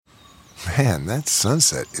Man, that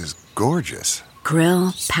sunset is gorgeous.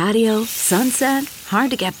 Grill, patio, sunset.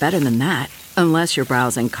 Hard to get better than that. Unless you're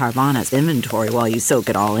browsing Carvana's inventory while you soak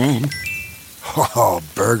it all in. Oh,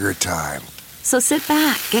 burger time. So sit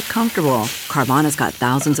back, get comfortable. Carvana's got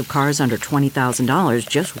thousands of cars under $20,000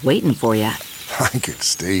 just waiting for you. I could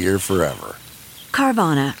stay here forever.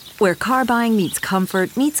 Carvana, where car buying meets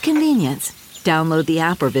comfort meets convenience. Download the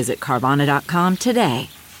app or visit Carvana.com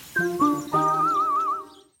today.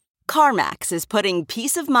 CarMax is putting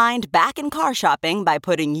peace of mind back in car shopping by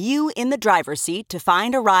putting you in the driver's seat to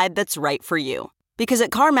find a ride that's right for you. Because at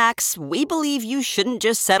CarMax, we believe you shouldn't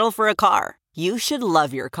just settle for a car. You should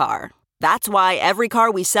love your car. That's why every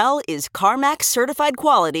car we sell is CarMax certified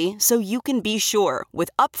quality, so you can be sure with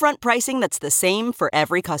upfront pricing that's the same for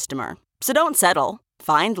every customer. So don't settle.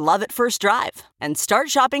 Find love at first drive and start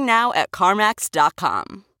shopping now at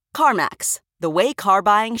CarMax.com. CarMax, the way car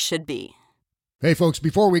buying should be. Hey folks,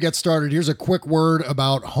 before we get started, here's a quick word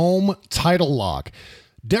about Home Title Lock.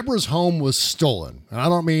 Deborah's home was stolen. And I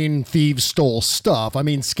don't mean thieves stole stuff. I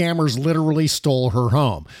mean scammers literally stole her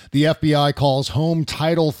home. The FBI calls home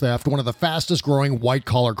title theft one of the fastest growing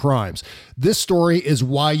white-collar crimes. This story is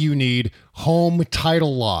why you need Home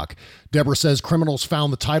Title Lock. Deborah says criminals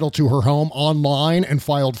found the title to her home online and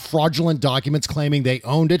filed fraudulent documents claiming they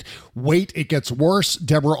owned it. Wait, it gets worse.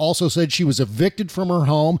 Deborah also said she was evicted from her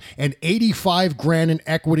home and $85,000 in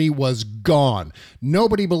equity was gone.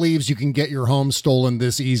 Nobody believes you can get your home stolen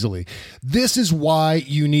this easily. This is why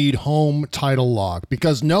you need Home Title Lock,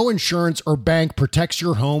 because no insurance or bank protects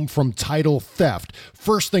your home from title theft.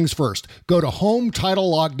 First things first, go to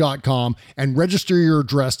HomeTitleLock.com and register your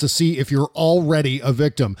address to see if you're already a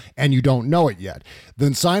victim and you don't know it yet.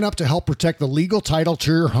 Then sign up to help protect the legal title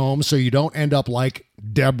to your home so you don't end up like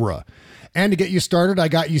Deborah. And to get you started, I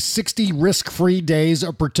got you 60 risk-free days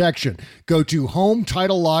of protection. Go to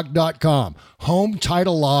HomeTitleLock.com.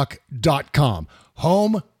 HomeTitleLock.com.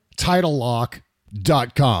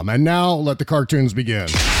 HomeTitleLock.com. And now let the cartoons begin.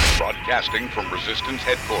 Broadcasting from Resistance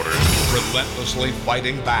Headquarters, relentlessly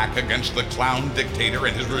fighting back against the clown dictator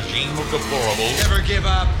and his regime of deplorables. Never give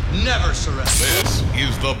up, never surrender. This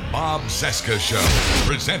is the Bob Cesca Show,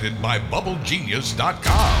 presented by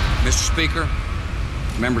BubbleGenius.com. Mr. Speaker,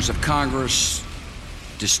 members of Congress,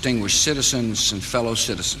 distinguished citizens and fellow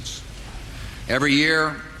citizens. Every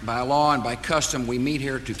year, by law and by custom, we meet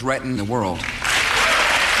here to threaten the world.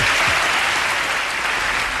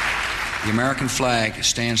 The American flag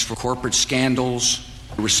stands for corporate scandals,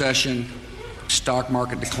 recession, stock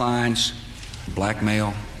market declines,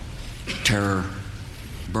 blackmail, terror,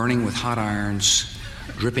 burning with hot irons,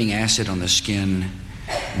 dripping acid on the skin,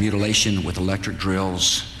 mutilation with electric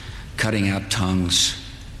drills, cutting out tongues,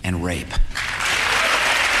 and rape.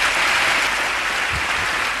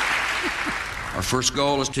 Our first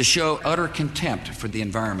goal is to show utter contempt for the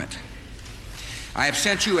environment. I have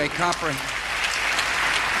sent you a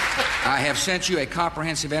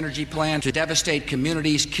comprehensive energy plan to devastate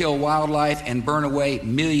communities, kill wildlife, and burn away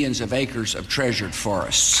millions of acres of treasured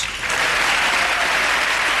forests.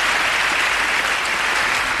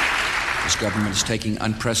 This government is taking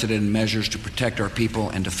unprecedented measures to protect our people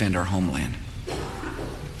and defend our homeland.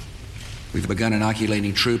 We've begun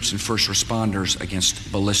inoculating troops and first responders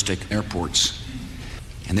against ballistic airports.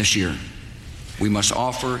 And this year, we must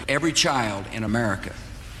offer every child in America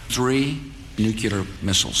 3 nuclear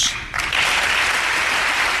missiles.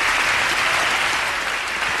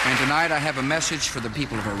 And tonight I have a message for the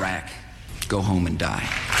people of Iraq. Go home and die.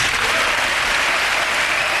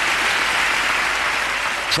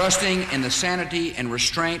 Trusting in the sanity and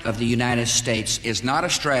restraint of the United States is not a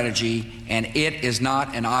strategy, and it is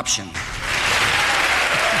not an option.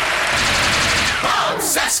 Bob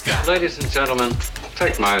Cesca. Ladies and gentlemen,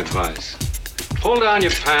 take my advice. Pull down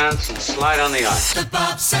your pants and slide on the ice. The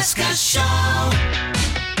Bob Cesca Show.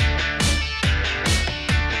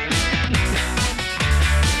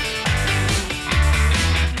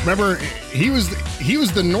 Remember, he was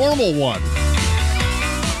the normal one.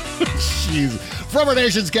 Jeez. From our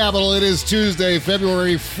nation's capital, it is Tuesday,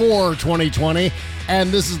 February 4, 2020, and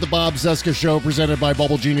this is the Bob Cesca Show presented by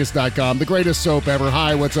BubbleGenius.com, the greatest soap ever.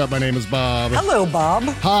 Hi, what's up? My name is Bob. Hello, Bob.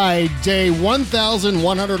 Hi, day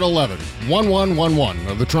 1111, 1111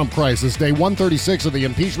 of the Trump crisis, day 136 of the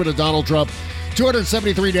impeachment of Donald Trump,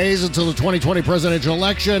 273 days until the 2020 presidential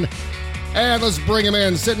election. And let's bring him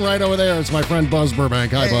in. Sitting right over there, it's my friend Buzz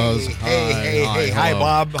Burbank. Hi, Buzz. Hi,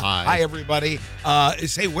 Bob. Hi. Hi, everybody.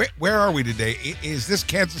 Say, where are we today? Is this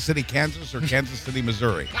Kansas City, Kansas, or Kansas City,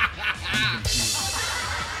 Missouri?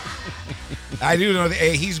 I do know that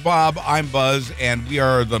he's Bob, I'm Buzz, and we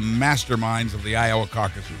are the masterminds of the Iowa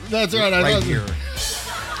caucus. That's right. Right here.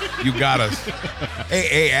 You got us.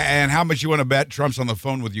 Hey, and how much you want to bet Trump's on the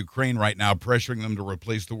phone with Ukraine right now, pressuring them to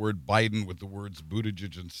replace the word Biden with the words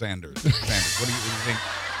Buttigieg and Sanders? What do you think?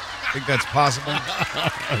 Think that's possible?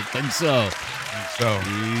 I think so.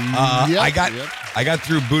 I got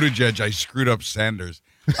through Buttigieg. I screwed up Sanders.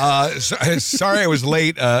 Sorry I was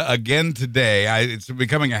late again today. It's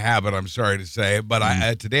becoming a habit, I'm sorry to say. But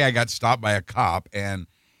today I got stopped by a cop, and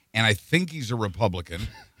I think he's a Republican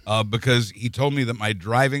because he told me that my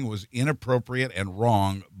driving was inappropriate and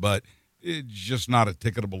wrong, but it's just not a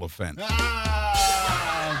ticketable offense.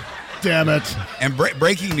 Damn it. And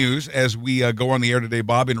breaking news as we go on the air today,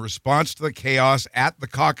 Bob, in response to the chaos at the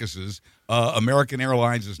caucuses, American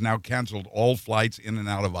Airlines has now canceled all flights in and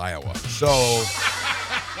out of Iowa. So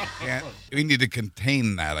we need to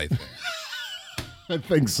contain that, I think. I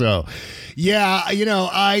think so. Yeah, I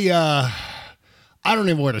don't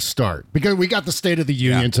even know where to start because we got the State of the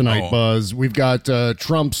Union tonight, Buzz. We've got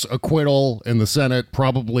Trump's acquittal in the Senate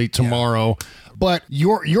probably tomorrow. Yeah. But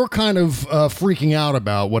you're kind of freaking out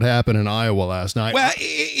about what happened in Iowa last night. Well,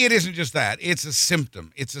 it isn't just that. It's a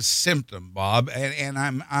symptom. It's a symptom, Bob. And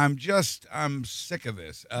I'm sick of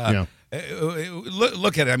this.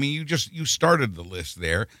 Look at it. I mean, you started the list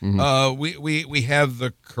there. Mm-hmm. We have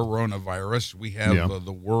the coronavirus. We have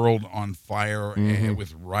the world on fire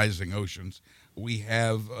with rising oceans. We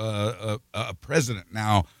have a president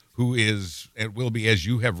now who is and will be, as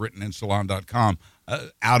you have written in Salon.com,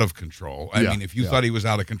 out of control. I mean, if you thought he was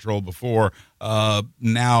out of control before,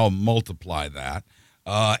 now multiply that.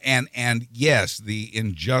 And yes, the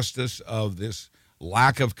injustice of this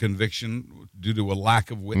lack of conviction due to a lack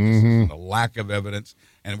of witnesses and a lack of evidence,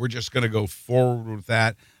 and we're just going to go forward with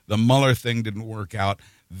that. The Mueller thing didn't work out.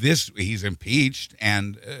 He's impeached,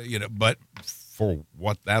 and but for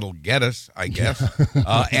what that'll get us, I guess.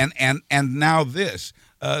 And now this,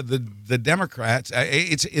 the Democrats, I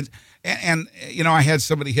had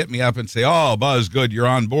somebody hit me up and say, "Oh, Buzz, good, you're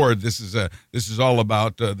on board. This is all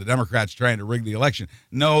about the Democrats trying to rig the election."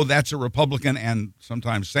 No, that's a Republican and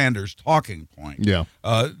sometimes Sanders talking point. Yeah,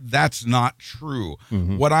 that's not true.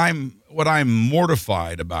 Mm-hmm. What I'm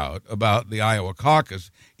mortified about the Iowa caucus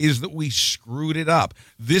is that we screwed it up.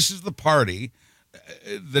 This is the party.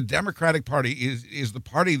 The Democratic Party is the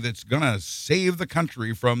party that's going to save the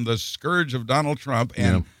country from the scourge of Donald Trump,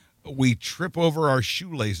 and we trip over our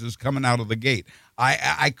shoelaces coming out of the gate.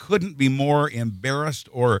 I couldn't be more embarrassed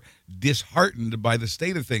or disheartened by the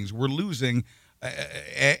state of things. We're losing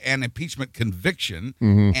an impeachment conviction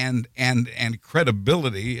and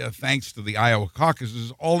credibility thanks to the Iowa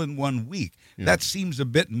caucuses all in 1 week. Yeah. That seems a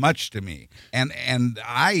bit much to me. And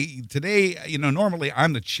today, normally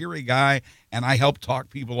I'm the cheery guy and I help talk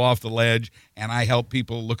people off the ledge and I help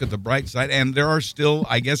people look at the bright side. And there are still,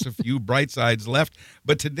 I guess, a few bright sides left.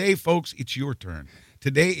 But today, folks, it's your turn.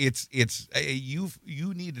 Today, it's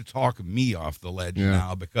you need to talk me off the ledge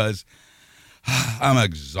now because I'm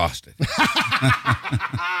exhausted.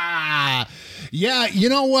 Yeah, you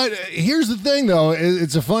know what? Here's the thing, though.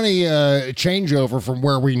 It's a funny changeover from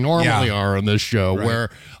where we normally are on this show, where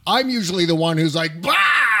I'm usually the one who's like, bah!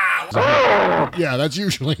 Yeah, that's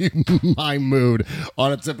usually my mood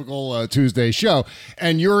on a typical Tuesday show.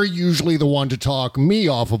 And you're usually the one to talk me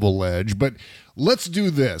off of a ledge, but let's do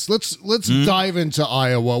this. Let's dive into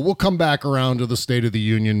Iowa. We'll come back around to the State of the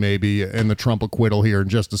Union maybe and the Trump acquittal here in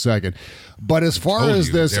just a second. But as far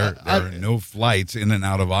as this... There are no flights in and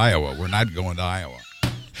out of Iowa. We're not going to Iowa.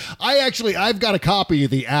 I've got a copy of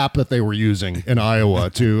the app that they were using in Iowa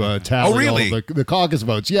to tally all the caucus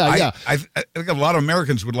votes. Yeah. I think a lot of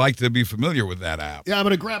Americans would like to be familiar with that app. Yeah, I'm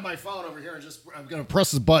going to grab my phone over here and I'm going to press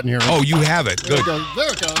this button here. Oh, you have it. Good.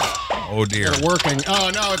 There it goes. Oh, dear. It's working. Oh,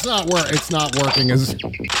 no, it's not working. It's not working. Was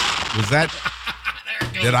that...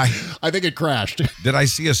 I think it crashed. Did I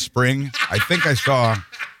see a spring? I think I saw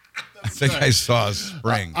a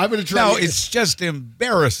spring. I'm going to try. No, it's just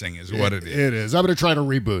embarrassing is what it is. It is. I'm going to try to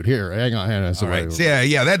reboot. Here, hang on. All right.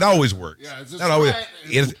 Yeah, that always works. Yeah,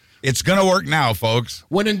 it's going to work now, folks.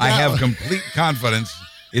 I have complete confidence.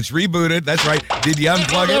 It's rebooted. That's right. Did you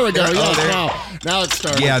unplug it? There we go. Now it's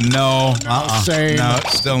starting. Yeah, no. Same. No,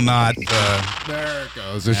 still not. There it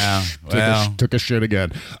goes. Took a shit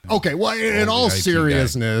again. Okay, well, in all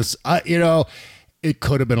seriousness, it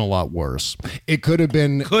could have been a lot worse. It could have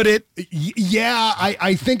been... Could it? Yeah,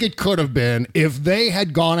 I think it could have been if they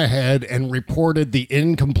had gone ahead and reported the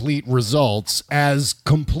incomplete results as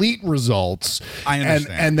complete results. I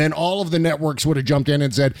understand. And then all of the networks would have jumped in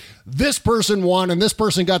and said, this person won and this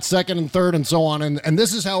person got second and third and so on. And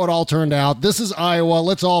this is how it all turned out. This is Iowa.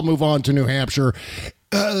 Let's all move on to New Hampshire.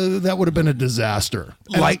 that would have been a disaster.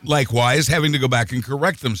 Likewise, having to go back and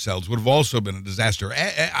correct themselves would have also been a disaster.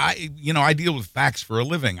 I deal with facts for a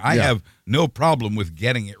living. I have no problem with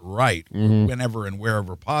getting it right whenever and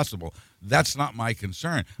wherever possible. That's not my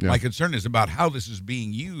concern. Yeah. My concern is about how this is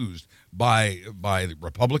being used by the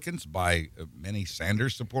Republicans, by many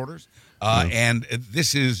Sanders supporters. And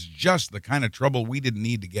this is just the kind of trouble we didn't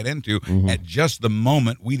need to get into at just the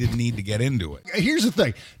moment we didn't need to get into it. Here's the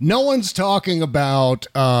thing. No one's talking about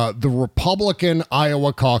the Republican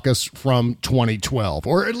Iowa caucus from 2012,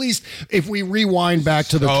 or at least if we rewind back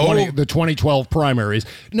to the 2012 primaries,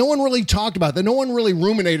 no one really talked about that. No one really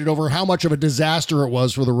ruminated over how much of a disaster it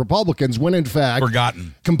was for the Republicans when, in fact,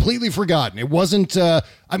 completely forgotten. It wasn't,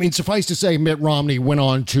 suffice to say, Mitt Romney went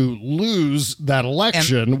on to lose that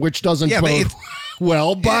election, which doesn't bode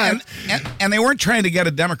well, but and they weren't trying to get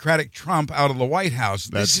a Democratic Trump out of the White House.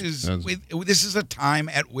 This is a time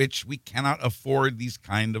at which we cannot afford these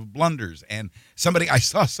kind of blunders. And I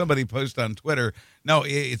saw somebody post on Twitter. No,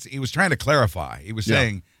 he was trying to clarify. He was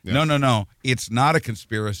saying, no, it's not a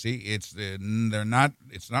conspiracy. It's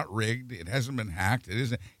not rigged. It hasn't been hacked. It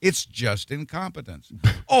isn't. It's just incompetence.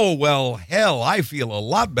 Oh well, hell, I feel a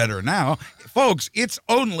lot better now, folks. It's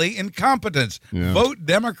only incompetence. Yeah. Vote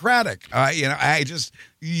Democratic. I'm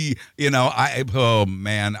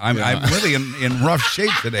really in rough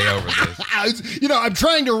shape today over this. I'm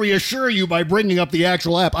trying to reassure you by bringing up the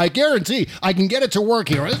actual app. I guarantee I can get it to work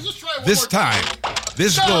here. Let's just try one this time.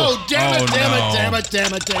 Damn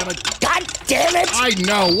it. God damn it. I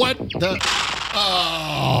know. What the...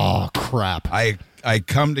 Oh, crap. I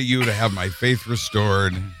come to you to have my faith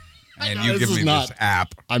restored, and you give me this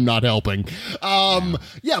app. I'm not helping.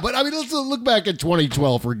 Let's look back at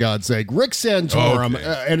 2012, for God's sake. Rick Santorum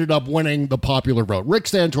ended up winning the popular vote. Rick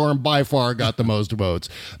Santorum by far got the most votes.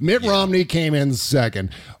 Mitt Romney came in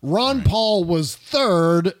second. Ron Paul was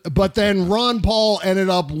third, but then Ron Paul ended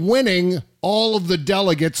up winning all of the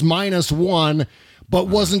delegates minus one, but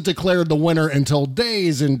wasn't declared the winner until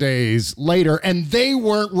days and days later. And they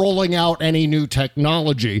weren't rolling out any new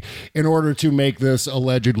technology in order to make this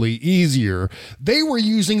allegedly easier. They were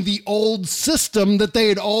using the old system that they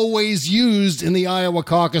had always used in the Iowa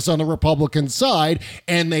caucus on the Republican side,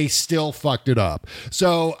 and they still fucked it up.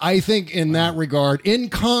 So I think in that regard, in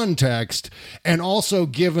context, and also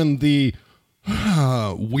given the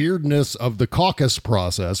weirdness of the caucus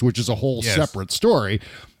process, which is a whole separate story,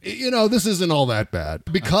 this isn't all that bad,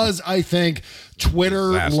 because I think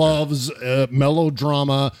Twitter loves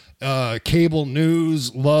melodrama. Cable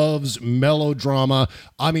news loves melodrama.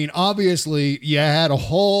 Obviously, you had a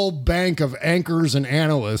whole bank of anchors and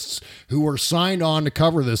analysts who were signed on to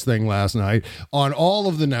cover this thing last night on all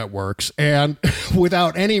of the networks, and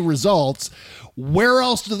without any results, where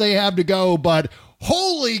else do they have to go but...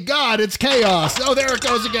 Holy God, it's chaos. Oh, there it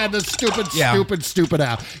goes again, this stupid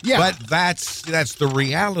app. Yeah. But that's the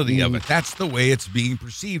reality of it. That's the way it's being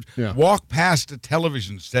perceived. Yeah. Walk past a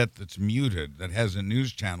television set that's muted, that has a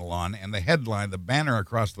news channel on, and the headline, the banner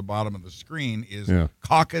across the bottom of the screen is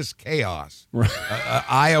Caucus Chaos,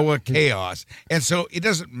 Iowa Chaos. And so it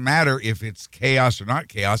doesn't matter if it's chaos or not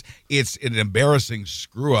chaos. It's an embarrassing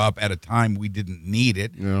screw up at a time we didn't need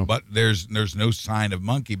it, but there's no sign of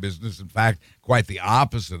monkey business. In fact, quite the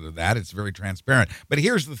opposite of that. It's very transparent. But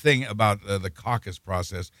here's the thing about the caucus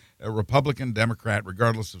process. Republican, Democrat,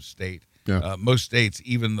 regardless of state, most states,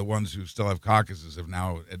 even the ones who still have caucuses, have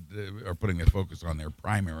now are putting their focus on their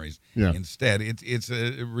primaries instead. It's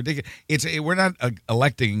ridiculous. We're not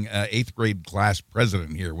electing eighth grade class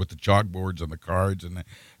president here with the chalkboards and the cards, and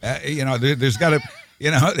there's got to.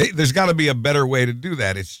 There's got to be a better way to do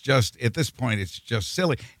that. It's just, at this point, it's just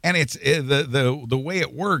silly. And it's the way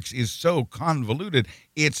it works is so convoluted.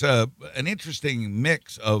 It's an interesting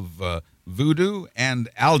mix of voodoo and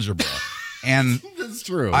algebra. And that's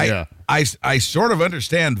true. I sort of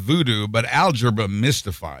understand voodoo, but algebra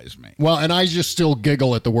mystifies me. Well, and I just still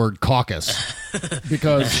giggle at the word caucus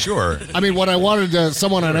because sure. What I wanted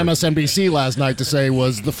someone on MSNBC last night to say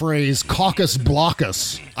was the phrase Caucus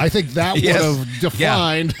Blockus. I think that would have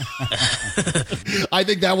defined. I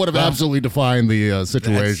think that would have absolutely defined the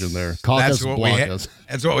situation there. Caucus Blockus.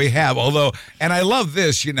 That's what we have. Although, and I love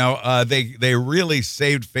this. They really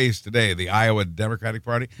saved face today. The Iowa Democratic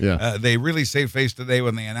Party. Yeah. They really saved face today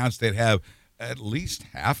when they announced they'd have at least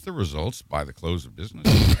half the results by the close of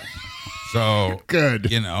business. So good.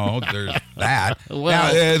 There's that.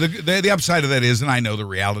 Well, now, the upside of that is, and I know the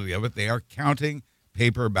reality of it, they are counting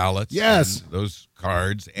paper ballots. Yes. And those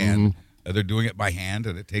cards, and they're doing it by hand,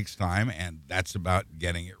 and it takes time, and that's about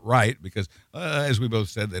getting it right because, as we both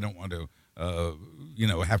said, they don't want to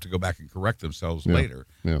have to go back and correct themselves later.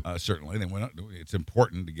 Certainly, it's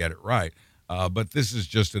important to get it right. But this is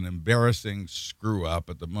just an embarrassing screw up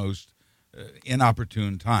at the most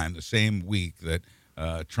inopportune time. The same week that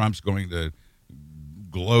Trump's going to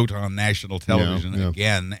gloat on national television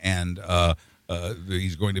again, and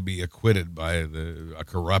he's going to be acquitted by a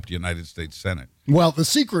corrupt United States Senate. Well, the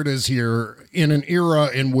secret is here in an era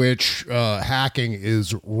in which hacking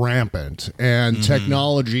is rampant and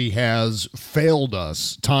technology has failed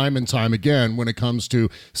us time and time again when it comes to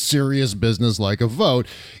serious business like a vote.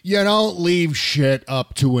 You don't leave shit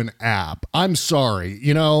up to an app. I'm sorry.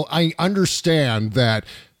 I understand that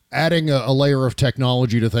adding a layer of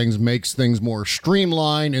technology to things makes things more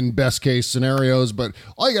streamlined in best case scenarios, but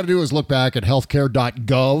all you got to do is look back at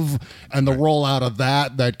healthcare.gov and the rollout of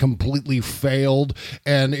that completely failed,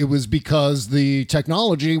 and it was because the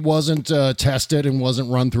technology wasn't tested and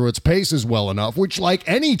wasn't run through its paces well enough, which, like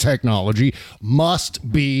any technology,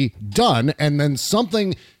 must be done, and then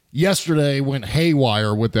something yesterday went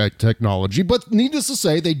haywire with that technology, but needless to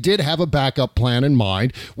say, they did have a backup plan in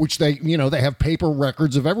mind, which they have paper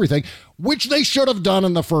records of everything, which they should have done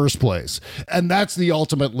in the first place. And that's the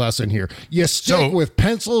ultimate lesson here. You stick with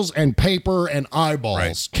pencils and paper and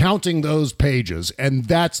eyeballs, counting those pages, and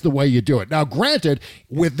that's the way you do it. Now, granted,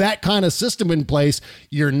 with that kind of system in place,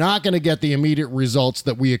 you're not going to get the immediate results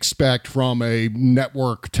that we expect from a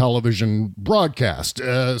network television broadcast,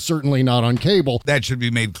 certainly not on cable. That should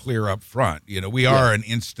be made clear up front. We are an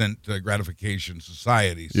instant gratification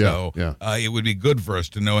society, so it would be good for us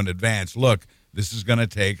to know in advance, look, this is going to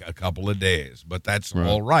take a couple of days, but that's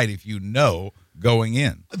all right if you know going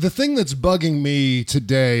in. The thing that's bugging me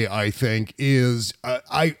today, I think, is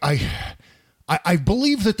I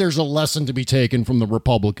believe that there's a lesson to be taken from the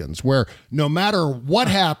Republicans where no matter what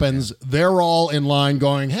happens, they're all in line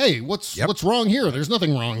going, hey, what's wrong here? There's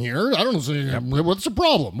nothing wrong here. I don't see what's the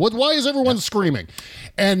problem. Why is everyone screaming?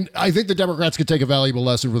 And I think the Democrats could take a valuable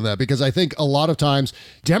lesson from that, because I think a lot of times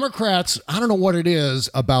Democrats, I don't know what it is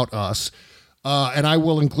about us, and I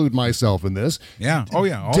will include myself in this. Yeah. Oh,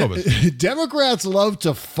 yeah. All of us. Democrats love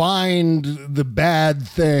to find the bad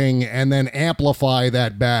thing and then amplify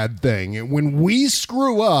that bad thing. And when we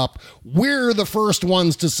screw up, we're the first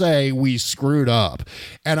ones to say we screwed up.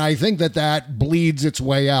 And I think that bleeds its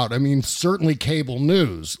way out. I mean, certainly cable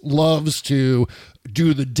news loves to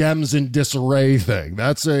do the Dems in disarray thing.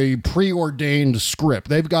 That's a preordained script.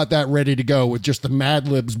 They've got that ready to go with just the Mad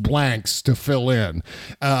Libs blanks to fill in.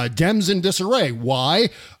 Dems in disarray. Why?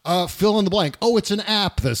 Fill in the blank. Oh, it's an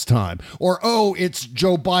app this time. Or, oh, it's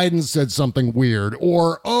Joe Biden said something weird.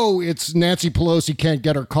 Or, oh, it's Nancy Pelosi can't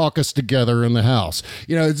get her caucus together in the House.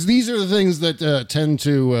 These are the things that tend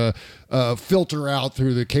to filter out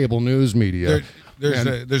through the cable news media.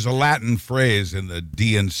 There's a Latin phrase in the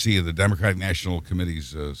DNC, the Democratic National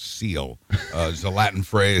Committee's seal. It's a Latin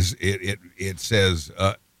phrase. It says,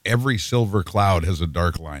 every silver cloud has a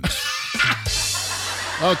dark line.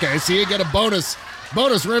 Okay, so you get a bonus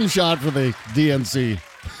rim shot for the DNC.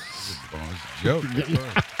 Bonus joke.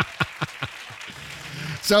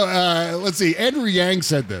 So let's see. Andrew Yang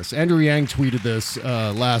said this. Andrew Yang tweeted this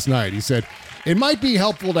last night. He said, it might be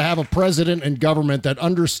helpful to have a president and government that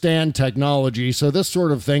understand technology so this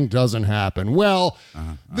sort of thing doesn't happen. Well,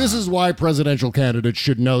 this is why presidential candidates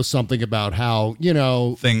should know something about how,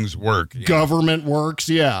 things work. Government works.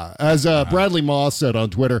 Yeah. As Bradley Moss said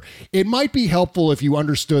on Twitter, it might be helpful if you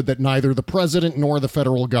understood that neither the president nor the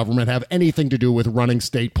federal government have anything to do with running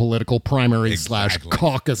state political primaries /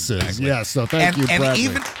 caucuses. Exactly. Yes. So thank you,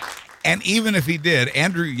 Bradley. And even if he did,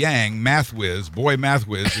 Andrew Yang, math whiz, is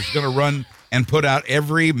going to run and put out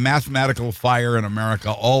every mathematical fire in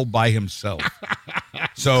America all by himself.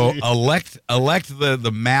 So elect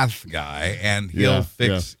the math guy, and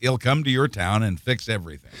he'll come to your town and fix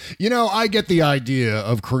everything. I get the idea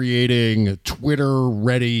of creating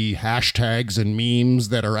Twitter-ready hashtags and memes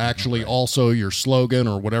that are actually also your slogan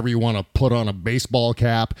or whatever you want to put on a baseball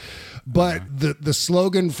cap. But the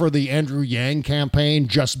slogan for the Andrew Yang campaign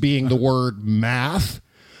just being the word math,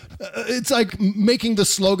 it's like making the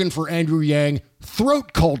slogan for Andrew Yang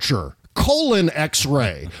throat culture,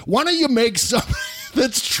 X-ray. Why don't you make something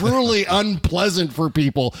that's truly unpleasant for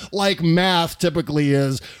people like math typically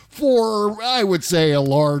is for, I would say, a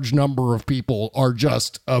large number of people are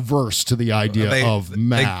just averse to the idea of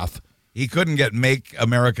math. He couldn't get Make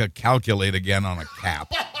America Calculate again on a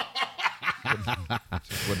cap.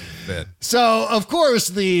 Wouldn't fit. So, of course,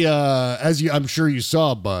 I'm sure you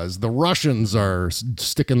saw, Buzz, the Russians are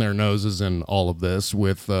sticking their noses in all of this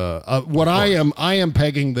with what I am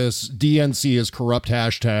pegging this DNC as corrupt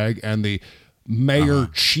hashtag and the mayor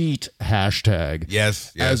cheat hashtag.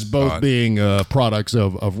 Yes, as both being products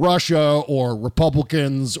of Russia or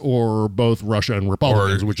Republicans or both Russia and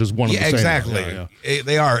Republicans, which is one of the same. Exactly.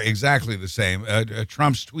 They are exactly the same.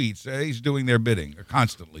 Trump's tweets, he's doing their bidding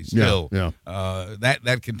constantly still.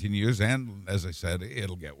 That continues, and as I said,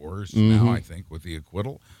 it'll get worse now, I think, with the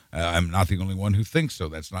acquittal. I'm not the only one who thinks so.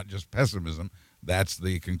 That's not just pessimism. That's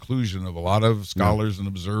the conclusion of a lot of scholars and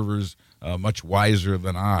observers, much wiser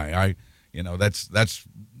than I.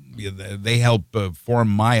 They help form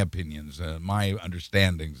my opinions, my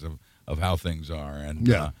understandings of how things are, and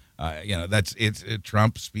that's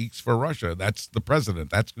Trump speaks for Russia. That's the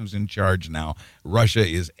president. That's who's in charge now. Russia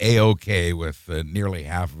is A-OK with nearly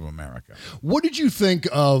half of America. What did you think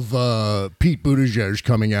of Pete Buttigieg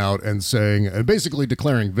coming out and saying, basically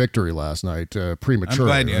declaring victory last night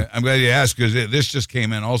prematurely? I'm glad you asked, because this just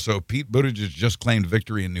came in. Also, Pete Buttigieg just claimed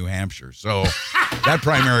victory in New Hampshire, so that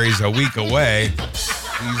primary is a week away.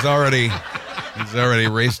 He's already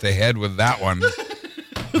raced ahead with that one.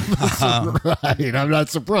 Right, I'm not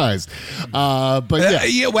surprised. But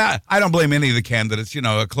well, I don't blame any of the candidates.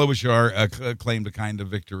 Klobuchar claimed a kind of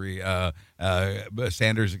victory.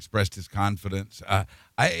 Sanders expressed his confidence.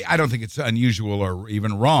 I don't think it's unusual or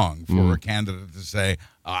even wrong for a candidate to say,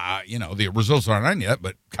 the results aren't in yet,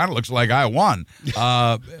 but kind of looks like I won.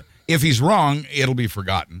 If he's wrong, it'll be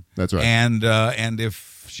forgotten. That's right. And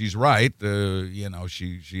if she's right,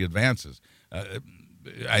 she advances.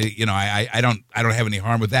 I don't have any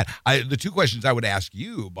harm with that. The two questions I would ask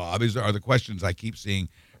you, Bob, are the questions I keep seeing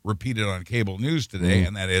repeated on cable news today,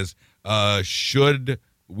 and that is, should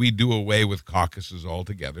we do away with caucuses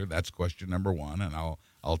altogether? That's question number one, and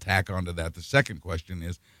I'll tack onto that. The second question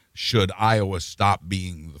is, should Iowa stop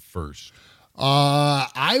being the first?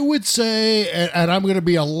 I would say, and I'm going to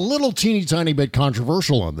be a little teeny tiny bit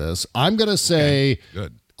controversial on this. I'm going to say,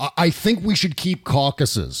 good. I think we should keep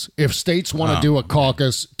caucuses. If states want to do a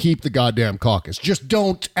caucus, keep the goddamn caucus. Just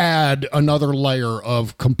don't add another layer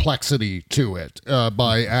of complexity to it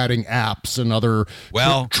by adding apps and other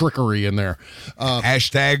trickery in there.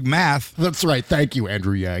 Hashtag math. That's right. Thank you,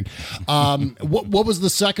 Andrew Yang. What was the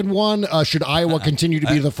second one? Should Iowa continue to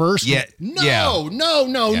be the first? No.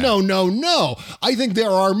 I think there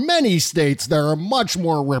are many states that are much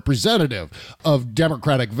more representative of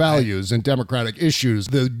democratic values and democratic issues.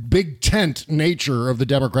 The big tent nature of the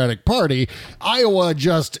Democratic Party, Iowa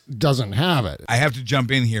just doesn't have it. I have to jump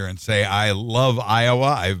in here and say I love Iowa.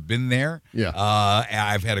 I've been there. Yeah.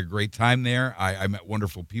 I've had a great time there. I met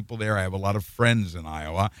wonderful people there. I have a lot of friends in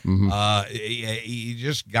Iowa. You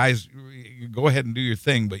just, guys, go ahead and do your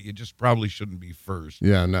thing, but you just probably shouldn't be first.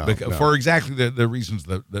 Yeah, no. For exactly the reasons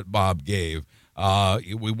that Bob gave.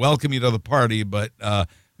 We welcome you to the party, but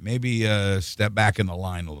maybe step back in the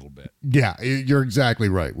line a little bit. Yeah, you're exactly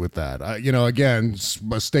right with that. Again,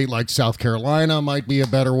 a state like South Carolina might be a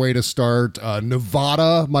better way to start.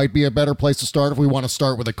 Nevada might be a better place to start if we want to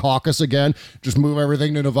start with a caucus again. Just move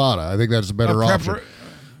everything to Nevada. I think that's a better option.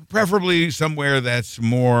 Preferably somewhere that's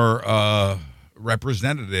more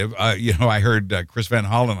representative. I heard Chris Van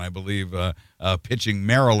Hollen, I believe, pitching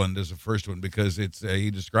Maryland as a first one because he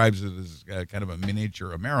describes it as kind of a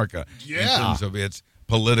miniature America in terms of its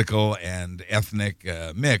political and ethnic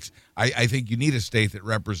mix. I think you need a state that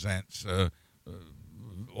represents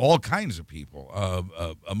all kinds of people,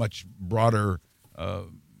 a much broader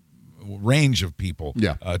range of people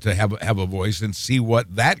to have a voice and see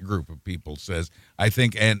what that group of people says. I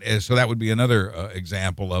think, and so that would be another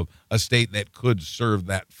example of a state that could serve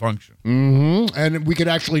that function. And we could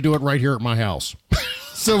actually do it right here at my house.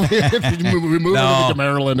 So if we move to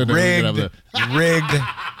Maryland and rigged,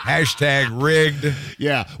 hashtag rigged.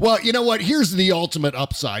 Yeah. Well, you know what? Here's the ultimate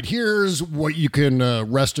upside. Here's what you can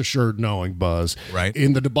rest assured knowing, Buzz. Right.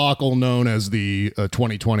 In the debacle known as the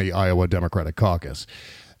 2020 Iowa Democratic Caucus.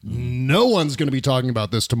 No one's going to be talking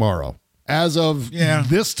about this tomorrow. As of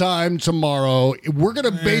this time tomorrow, we're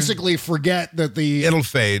going to basically forget that it'll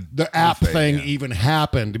fade. The app thing even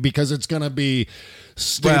happened because it's going to be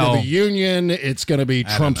State of the Union. It's going to be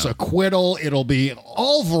Trump's acquittal. It'll be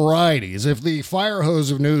all varieties. If the fire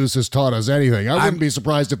hose of news has taught us anything, I wouldn't be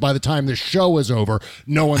surprised if by the time this show is over,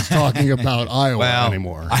 no one's talking about Iowa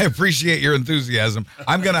anymore. I appreciate your enthusiasm.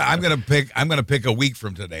 I'm gonna pick a week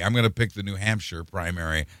from today. I'm gonna pick the New Hampshire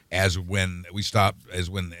primary as when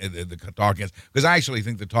the talk ends, because I actually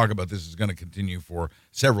think the talk about this is going to continue for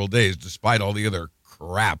several days, despite all the other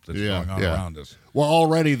crap that's going on around us. Well,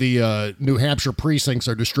 already the New Hampshire precincts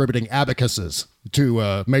are distributing abacuses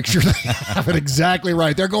to make sure they have it exactly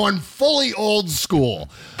right. They're going fully old school.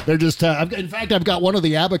 They're just, in fact, I've got one of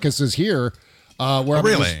the abacuses here.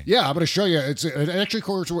 Really? I'm going to show you. It actually, of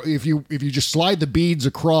course, if you just slide the beads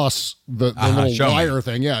across the little wire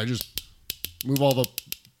thing, just move all the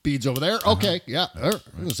beads over there. Okay, yeah.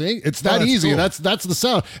 See, it's that easy. Cool. That's the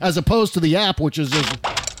sound, as opposed to the app, which is just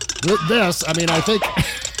this. I mean, I think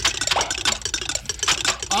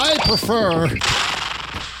I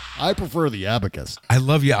prefer the abacus. I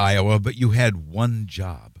love you, Iowa, but you had one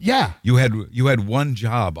job. Yeah. You had one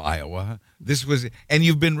job, Iowa. This was, and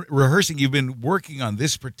you've been rehearsing, you've been working on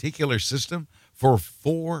this particular system for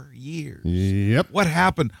 4 years. Yep. What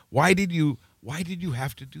happened? Why did you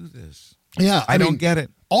have to do this? Yeah, I don't get it.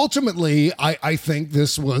 Ultimately, I think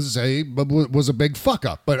this was a big fuck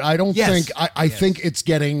up, but I don't think I think it's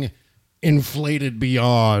getting inflated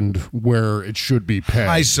beyond where it should be pegged.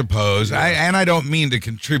 I suppose. I don't mean to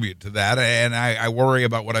contribute to that, and I worry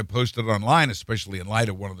about what I posted online, especially in light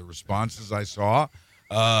of one of the responses I saw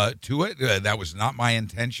to it. That was not my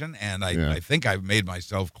intention, and I think I've made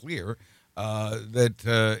myself clear that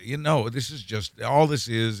this is just all this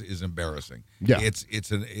is embarrassing. Yeah.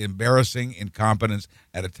 It's an embarrassing incompetence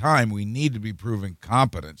at a time we need to be proving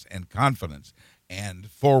competence and confidence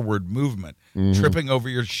and forward movement. Tripping over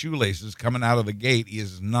your shoelaces coming out of the gate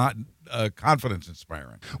is not confidence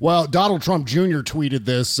inspiring. Well, Donald Trump Jr. tweeted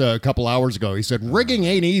this a couple hours ago. He said, "Rigging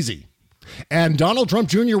ain't easy." And Donald Trump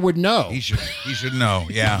Jr. would know. He should know.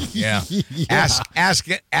 Yeah. Yeah.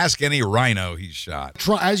 Ask any rhino he's shot.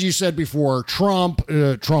 As you said before, Trump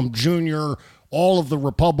Jr., all of the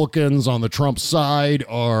Republicans on the Trump side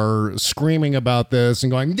are screaming about this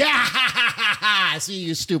and going, see,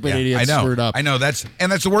 you stupid idiots screwed up. I know that's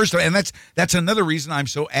the worst. And that's another reason I'm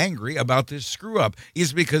so angry about this screw up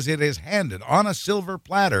is because it has handed on a silver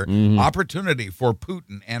platter opportunity for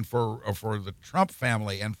Putin and for the Trump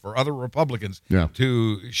family and for other Republicans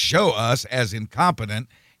to show us as incompetent.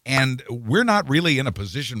 And we're not really in a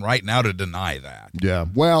position right now to deny that. Yeah.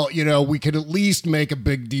 Well, we could at least make a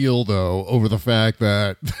big deal, though, over the fact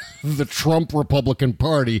that the Trump Republican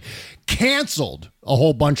Party canceled a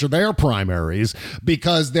whole bunch of their primaries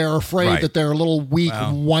because they're afraid that their little weak,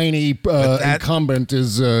 whiny incumbent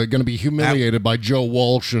is going to be humiliated by Joe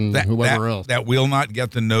Walsh and whoever else. That will not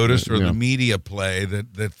get the notice or the media play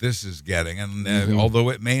that this is getting. And although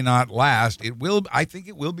it may not last, I think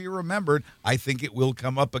it will be remembered. I think it will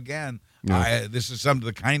come up again. Yeah. This is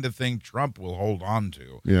the kind of thing Trump will hold on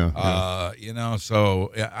to.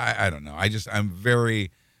 So I don't know. I'm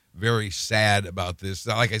very, very sad about this.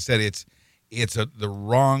 Like I said, it's the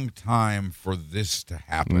wrong time for this to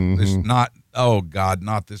happen. This not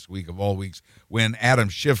this week of all weeks when Adam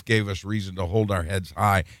Schiff gave us reason to hold our heads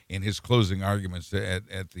high in his closing arguments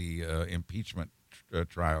at the impeachment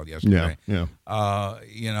trial yesterday.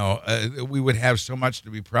 We would have so much to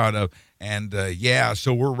be proud of, and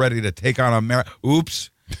so we're ready to take on America. Oops.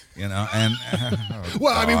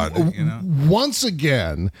 Once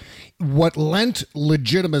again, what lent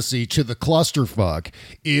legitimacy to the clusterfuck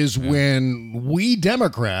is when we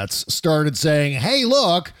Democrats started saying, hey,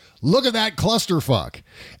 look at that clusterfuck.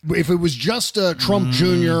 If it was just Trump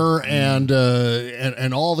Jr.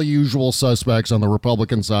 and all the usual suspects on the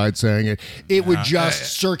Republican side saying it, it would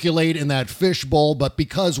just circulate in that fishbowl. But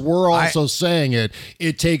because we're also saying it,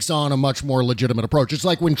 it takes on a much more legitimate approach. It's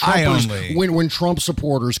like when when Trump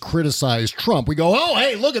supporters criticize Trump, we go, oh,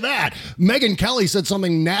 hey, look at that. Megyn Kelly said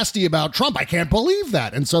something nasty about Trump. I can't believe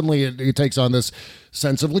that. And suddenly it takes on this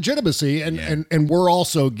sense of legitimacy, and we're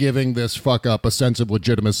also giving this fuck up a sense of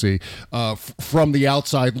legitimacy from the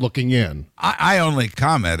outside looking in. I only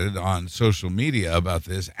commented on social media about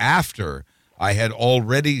this after I had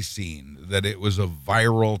already seen that it was a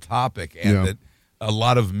viral topic and that a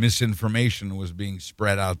lot of misinformation was being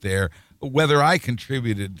spread out there, whether I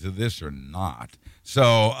contributed to this or not. So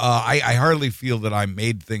I hardly feel that I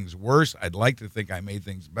made things worse. I'd like to think I made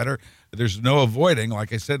things better. There's no avoiding,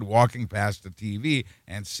 like I said, walking past the TV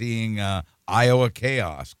and seeing Iowa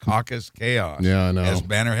chaos, caucus chaos as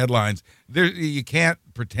banner headlines. You can't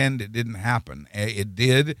pretend it didn't happen. It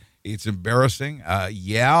did. It's embarrassing.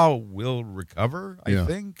 We'll recover, I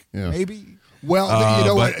think, maybe. Well,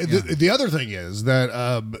 the other thing is that,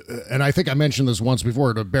 and I think I mentioned this once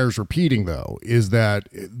before, it bears repeating, though, is that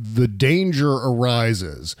the danger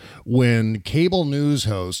arises when cable news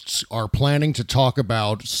hosts are planning to talk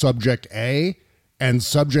about subject A, and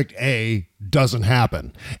subject A doesn't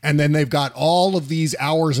happen. And then they've got all of these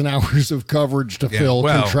hours and hours of coverage to fill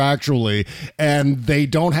contractually, and they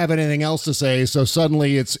don't have anything else to say. So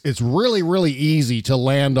suddenly it's really, really easy to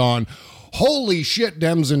land on, holy shit,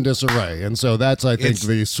 Dems in disarray. And so that's, I think,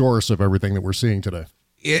 the source of everything that we're seeing today.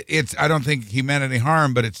 It's. I don't think he meant any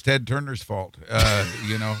harm, but it's Ted Turner's fault.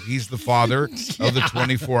 He's the father of the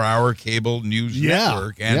 24-hour cable news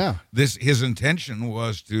network, and his intention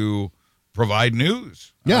was to provide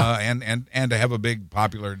news, and to have a big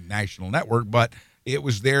popular national network, but it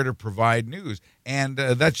was there to provide news, and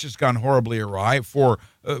that's just gone horribly awry for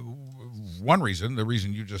one reason. The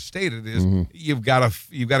reason you just stated is you've got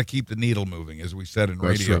to keep the needle moving, as we said in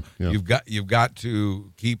radio. You've got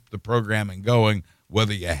to keep the programming going,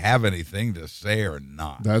 whether you have anything to say or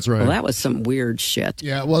not. That's right. Well, that was some weird shit.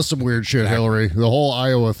 Yeah, it was some weird shit, Hillary. The whole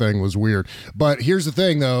Iowa thing was weird. But here's the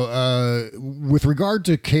thing, though. With regard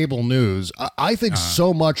to cable news, I think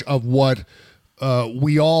so much of what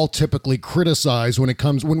we all typically criticize when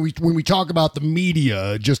we talk about the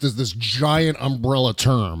media just as this giant umbrella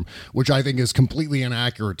term, which I think is completely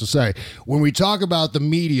inaccurate to say. When we talk about the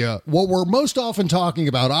media, what we're most often talking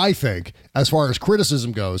about, I think, as far as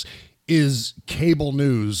criticism goes, is cable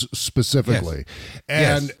news specifically.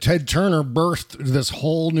 Yes. And Ted Turner birthed this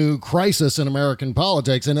whole new crisis in American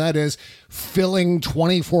politics, and that is filling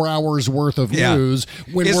 24 hours worth of news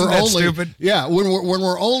when Isn't we're that only stupid? Yeah, when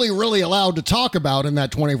we're only really allowed to talk about in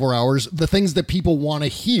that 24 hours the things that people want to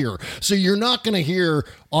hear. So you're not going to hear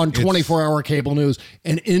on 24-hour cable news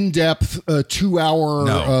an in-depth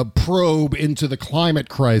 2-hour probe into the climate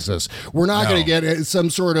crisis. We're not going to get some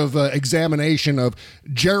sort of examination of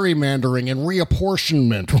gerrymandering and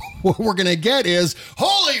reapportionment. What we're going to get is,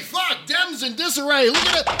 holy fuck, Dems in disarray. Look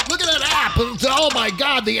at that app. Oh my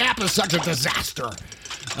God, the app is such a disaster.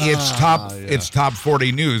 It's top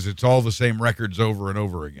 40 news. It's all the same records over and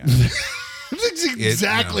over again. That's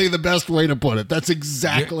exactly the best way to put it. That's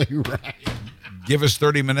exactly right. Give us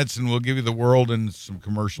 30 minutes and we'll give you the world and some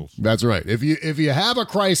commercials. That's right. If you have a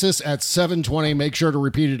crisis at 7:20, make sure to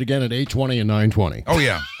repeat it again at 8:20 and 9:20.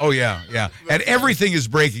 Oh yeah. And everything is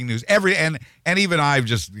breaking news. And even I've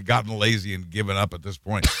just gotten lazy and given up at this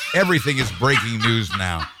point. Everything is breaking news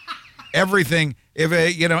now. Everything, if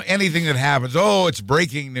anything that happens, it's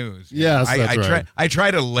breaking news. Yes, that's right. I try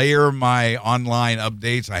to layer my online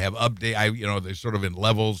updates. I have they're sort of in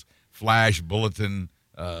levels: flash, bulletin,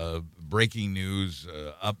 breaking news,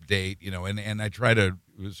 update. And I try to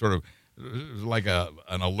sort of like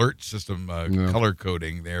an alert system, color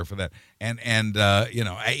coding there for that. And I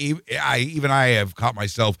have caught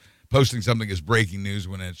myself posting something as breaking news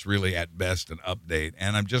when it's really at best an update.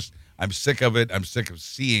 And I'm sick of it. I'm sick of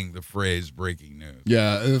seeing the phrase breaking news.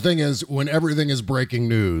 Yeah, the thing is, when everything is breaking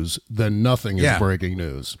news, then nothing is breaking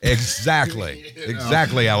news. Exactly.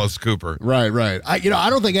 Exactly, Alice Cooper. Right. I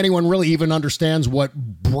don't think anyone really even understands what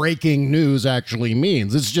breaking news actually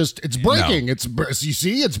means. It's breaking. No. It's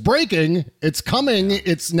breaking. It's coming.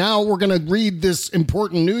 It's now we're going to read this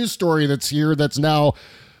important news story that's here that's now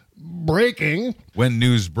breaking. When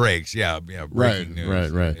news breaks, breaking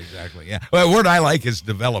news. Right. Exactly, yeah. Well, the word I like is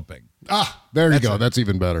developing. There you go. That's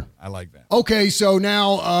even better. I like that. Okay, so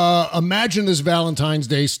now imagine this Valentine's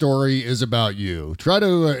Day story is about you. Try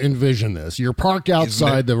to envision this. You're parked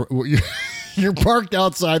outside You're parked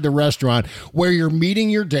outside the restaurant where you're meeting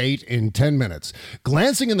your date in 10 minutes.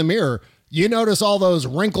 Glancing in the mirror, you notice all those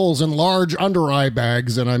wrinkles and large under-eye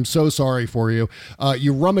bags, and I'm so sorry for you.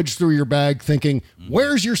 You rummage through your bag thinking,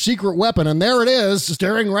 where's your secret weapon? And there it is,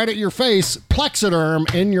 staring right at your face,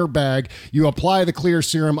 Plexiderm in your bag. You apply the clear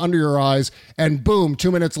serum under your eyes, and boom,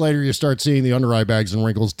 2 minutes later, you start seeing the under-eye bags and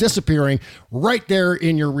wrinkles disappearing right there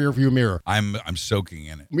in your rearview mirror. I'm soaking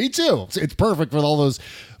in it. Me too. It's perfect for all those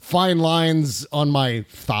fine lines on my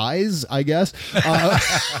thighs, I guess.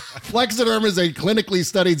 Plexiderm is a clinically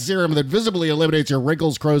studied serum that visibly eliminates your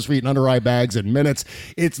wrinkles, crow's feet, and under-eye bags in minutes.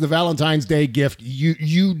 It's the Valentine's Day gift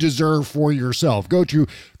you deserve for yourself. Go to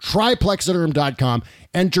tryplexiderm.com.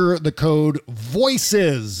 Enter the code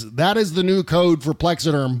VOICES. That is the new code for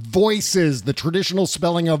Plexiderm. VOICES, the traditional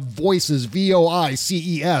spelling of voices,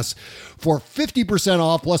 VOICES, for 50%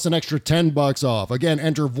 off plus an extra $10 off. Again,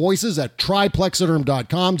 enter VOICES at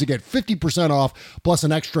tryplexiderm.com to get 50% off plus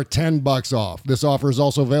an extra $10 off. This offer is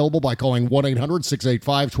also available by calling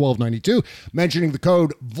 1-800-685-1292, mentioning the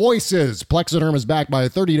code VOICES. Plexiderm is backed by a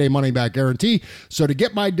 30-day money-back guarantee. So to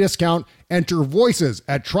get my discount, enter VOICES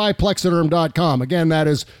at tryplexiderm.com. Again, that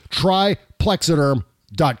is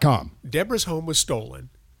tryplexiderm.com. Deborah's home was stolen.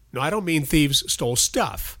 No, I don't mean thieves stole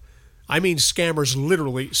stuff. I mean scammers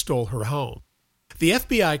literally stole her home. The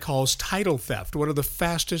FBI calls title theft one of the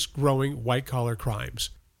fastest growing white-collar crimes.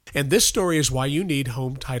 And this story is why you need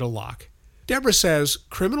Home Title Lock. Deborah says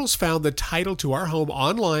criminals found the title to our home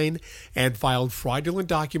online and filed fraudulent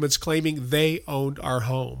documents claiming they owned our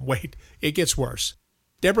home. Wait, it gets worse.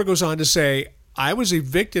 Deborah goes on to say, I was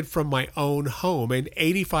evicted from my own home and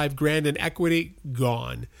 85 grand in equity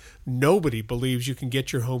gone. Nobody believes you can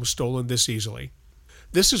get your home stolen this easily.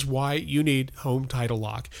 This is why you need Home Title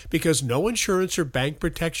Lock, because no insurance or bank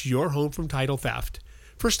protects your home from title theft.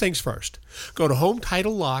 First things first, go to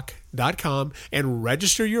HometitleLock.com and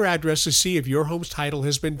register your address to see if your home's title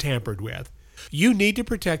has been tampered with. You need to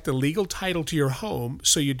protect the legal title to your home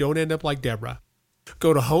so you don't end up like Deborah.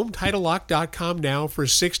 Go to HometitleLock.com now for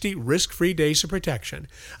 60 risk-free days of protection.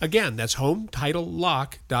 Again, that's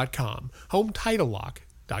HometitleLock.com.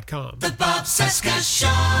 HometitleLock.com. The Bob Cesca Show.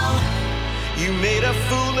 You made a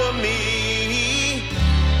fool of me,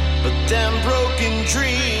 but them broken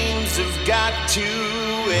dreams have got to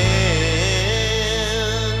end.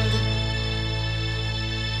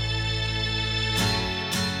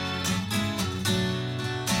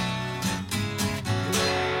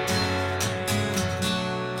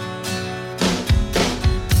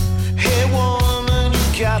 Hey woman,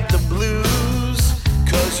 you got the blues,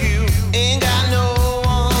 'cause you ain't got no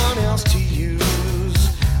one else to use.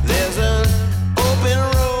 There's an open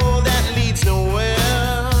road that leads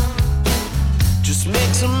nowhere. Just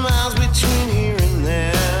make some miles between here and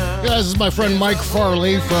there. Yeah, this is my friend Mike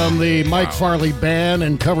Farley from the Mike Farley Band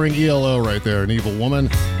and covering ELO right there, An Evil Woman.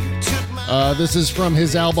 This is from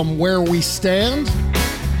his album Where We Stand.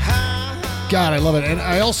 God, I love it. And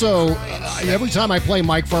I also, every time I play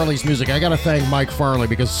Mike Farley's music, I got to thank Mike Farley,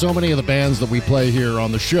 because so many of the bands that we play here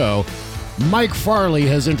on the show, Mike Farley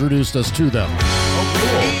has introduced us to them. Oh,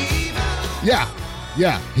 cool. Yeah.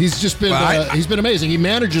 He's just been he's been amazing. He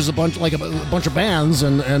manages a bunch of bands,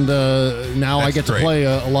 and now I get to play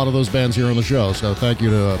a lot of those bands here on the show. So thank you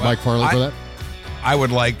to Mike Farley for that. I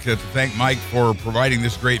would like to thank Mike for providing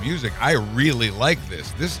this great music. I really like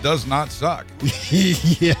this. This does not suck.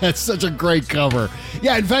 Yeah, it's such a great cover.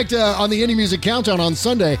 Yeah, in fact, on the Indie Music Countdown on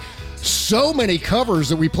Sunday, so many covers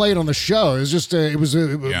that we played on the show. It was just it was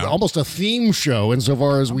almost a theme show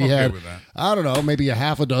insofar as we had, I don't know, maybe a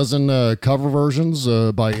half a dozen cover versions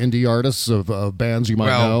by indie artists of bands you might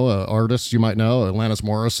know, artists you might know. Alanis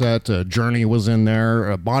Morissette, Journey was in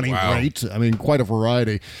there, Bonnie Raitt. I mean, quite a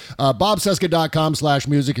variety.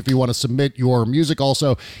 BobCesca.com/music if you want to submit your music.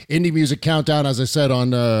 Also, Indie Music Countdown, as I said,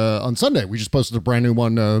 on Sunday. We just posted a brand new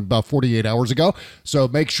one about 48 hours ago. So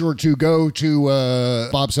make sure to go to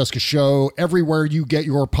Bob Cesca Show everywhere you get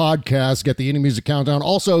your podcast. Get the Indie Music Countdown.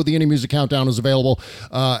 Also, the Indie Music Countdown is available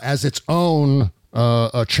as its own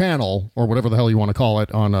a channel, or whatever the hell you want to call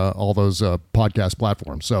it, on all those podcast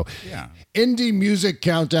platforms. So, Indie Music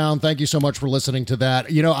Countdown. Thank you so much for listening to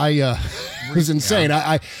that. You know, it was insane.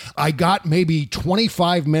 I got maybe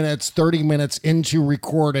 25 minutes, 30 minutes into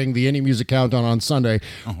recording the Indie Music Countdown on Sunday,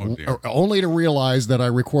 only to realize that I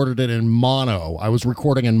recorded it in mono. I was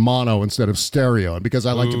recording in mono instead of stereo, and because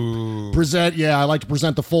I like to present, I like to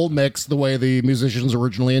present the full mix the way the musicians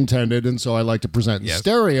originally intended, and so I like to present in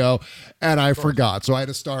stereo, and I forgot, so I had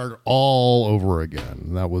to start all over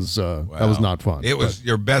again. That was not fun. It was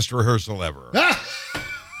your best rehearsal ever.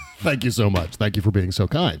 Thank you so much. Thank you for being so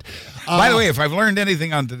kind. By the way, if I've learned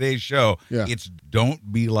anything on today's show, it's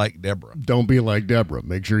don't be like Deborah. Don't be like Deborah.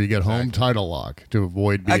 Make sure you get Home Title Lock to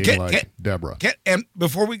avoid being like Deborah. And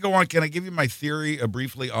before we go on, can I give you my theory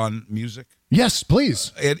briefly on music? Yes,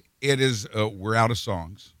 please. It is we're out of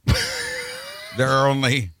songs. There are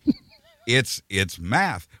only it's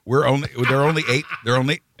math. There are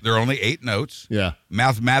only eight notes. Yeah.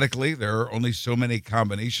 Mathematically, there are only so many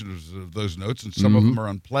combinations of those notes, and some of them are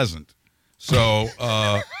unpleasant. So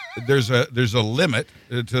there's a limit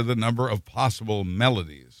to the number of possible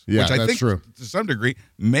melodies. Yeah, which I that's think true. To some degree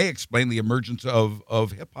may explain the emergence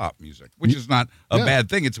of hip hop music, which is not a bad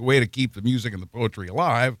thing. It's a way to keep the music and the poetry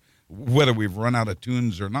alive, whether we've run out of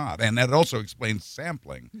tunes or not. And that also explains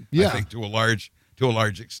sampling, I think, to a large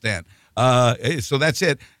extent. So that's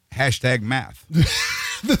it. #math.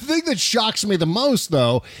 The thing that shocks me the most,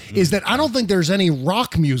 though, is that I don't think there's any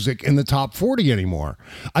rock music in the top 40 anymore.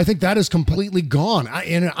 I think that is completely gone.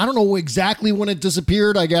 And I don't know exactly when it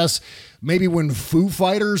disappeared. I guess maybe when Foo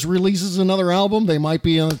Fighters releases another album, they might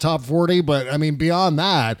be in the top 40. But, I mean, beyond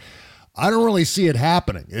that, I don't really see it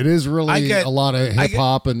happening. It is really a lot of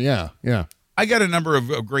hip-hop and, yeah. I got a number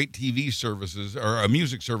of great TV services or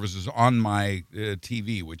music services on my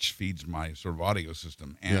TV, which feeds my sort of audio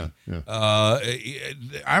system. And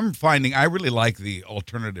I'm finding I really like the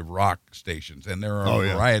alternative rock stations, and there are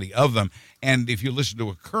a variety of them. And if you listen to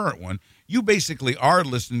a current one, you basically are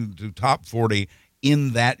listening to top 40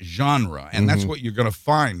 in that genre. And that's what you're going to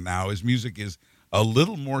find now is music is a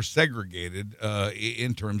little more segregated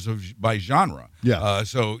in terms of by genre. Yeah.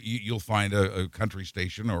 So you'll find a country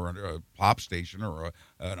station or a pop station or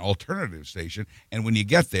an alternative station, and when you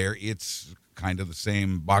get there, it's kind of the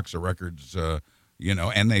same box of records.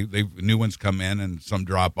 And they new ones come in and some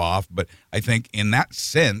drop off. But I think in that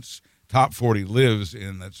sense, Top 40 lives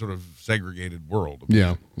in that sort of segregated world.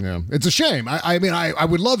 Yeah. It's a shame. I mean, I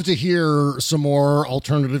would love to hear some more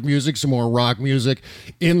alternative music, some more rock music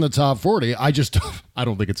in the Top 40. I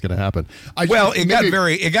don't think it's going to happen.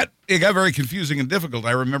 It got very confusing and difficult.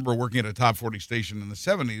 I remember working at a Top 40 station in the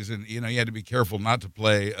 70s, and you had to be careful not to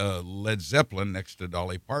play Led Zeppelin next to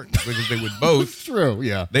Dolly Parton because they would both. True.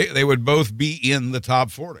 Yeah. They would both be in the Top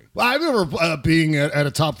 40. Well, I remember being at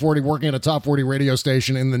a Top 40, working at a Top 40 radio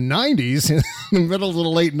station in the 90s, in the middle of the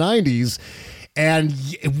late 90s. And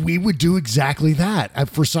we would do exactly that.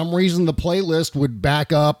 For some reason, the playlist would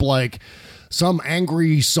back up like some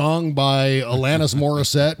angry song by Alanis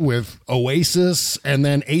Morissette with Oasis and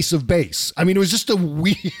then Ace of Base. I mean, it was just a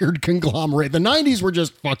weird conglomerate. The 90s were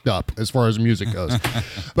just fucked up as far as music goes.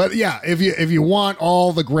 But yeah, if you want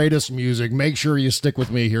all the greatest music, make sure you stick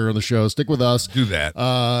with me here on the show. Stick with us. Do that.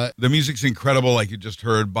 The music's incredible, like you just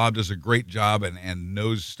heard. Bob does a great job and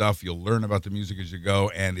knows stuff. You'll learn about the music as you go,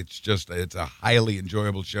 and it's a highly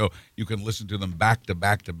enjoyable show. You can listen to them back to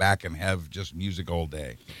back to back and have just music all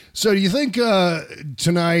day. So do you think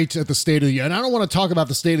tonight at the State of the Union, and I don't want to talk about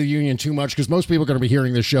the State of the Union too much because most people are going to be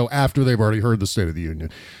hearing this show after they've already heard the State of the Union,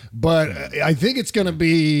 but I think it's going to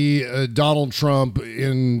be Donald Trump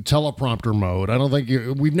in teleprompter mode. I don't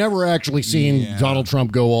think we've never actually seen Donald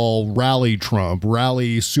Trump go all rally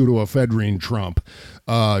pseudoephedrine Trump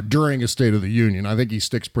during a State of the Union. I think he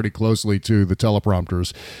sticks pretty closely to the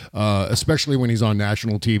teleprompters, especially when he's on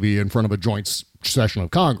national TV in front of a joint session of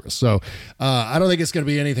Congress. So I don't think it's going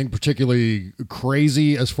to be anything particularly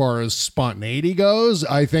crazy as far as spontaneity goes.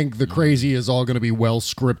 I think the crazy is all going to be well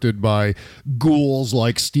scripted by ghouls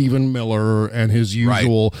like Stephen Miller and his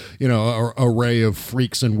usual, array of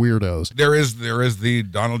freaks and weirdos. There is the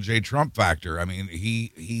Donald J. Trump factor. I mean,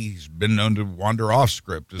 he's been known to wander off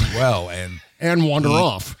script as well, and wander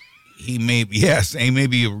off. He may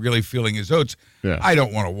be really feeling his oats. Yeah. I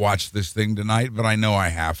don't want to watch this thing tonight, but I know I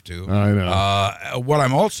have to. I know. What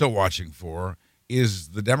I'm also watching for is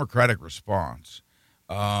the Democratic response.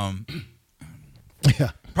 Yeah.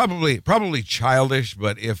 Probably childish,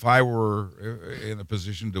 but if I were in a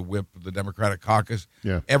position to whip the Democratic caucus,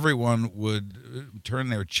 everyone would turn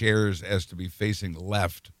their chairs as to be facing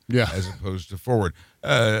left as opposed to forward.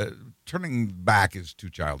 Turning back is too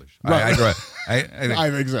childish. Right.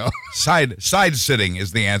 I think so. Side sitting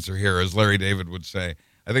is the answer here, as Larry David would say.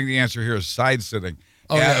 I think the answer here is side sitting.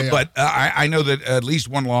 But I know that at least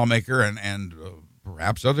one lawmaker and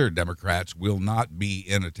perhaps other Democrats will not be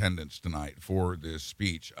in attendance tonight for this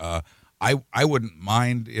speech. I wouldn't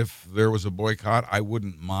mind if there was a boycott. I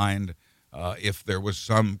wouldn't mind if there was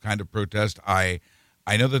some kind of protest. I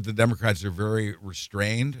know that the Democrats are very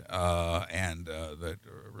restrained and that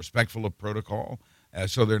respectful of protocol,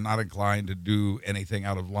 so they're not inclined to do anything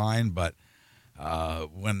out of line. But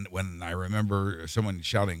when I remember someone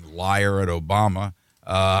shouting "liar" at Obama,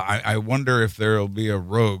 I wonder if there'll be a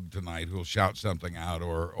rogue tonight who'll shout something out,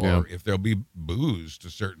 or if there'll be boos to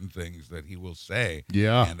certain things that he will say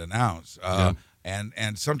and announce.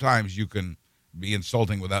 And sometimes you can be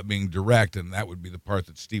insulting without being direct, and that would be the part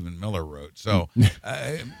that Stephen Miller wrote. So,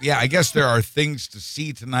 I guess there are things to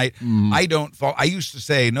see tonight. I used to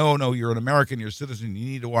say, no, you're an American, you're a citizen, you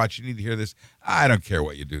need to watch, you need to hear this. I don't care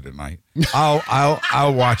what you do tonight.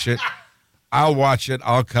 I'll watch it.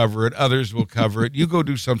 I'll cover it. Others will cover it. You go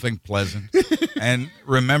do something pleasant, and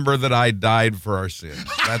remember that I died for our sins.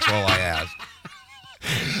 That's all I ask.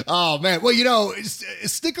 Oh man! Well,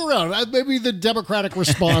 stick around. Maybe the Democratic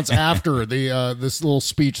response after this little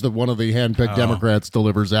speech that one of the handpicked Democrats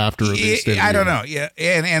delivers after the State of the I don't Union. know.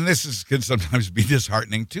 Yeah, and this can sometimes be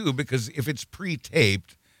disheartening too, because if it's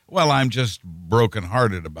pre-taped, well, I'm just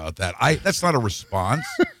brokenhearted about that. That's not a response.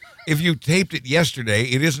 If you taped it yesterday,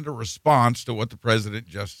 it isn't a response to what the president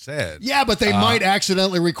just said. Yeah, but they might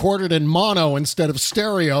accidentally record it in mono instead of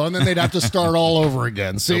stereo, and then they'd have to start all over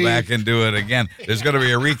again. See? Go back and do it again. There's going to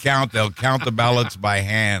be a recount. They'll count the ballots by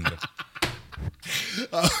hand.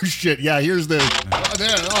 Oh, shit. Yeah, here's the...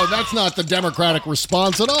 Oh, that's not the Democratic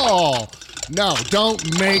response at all. No,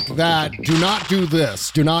 don't make that. Do not do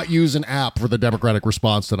this. Do not use an app for the Democratic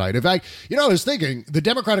response tonight. In fact, I was thinking the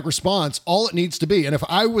Democratic response, all it needs to be, and if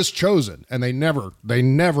I was chosen, and they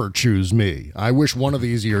never choose me. I wish one of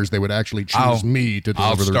these years they would actually choose me to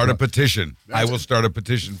deliver the response. I'll start a petition. I will start a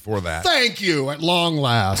petition for that. Thank you, at long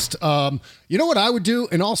last. You know what I would do,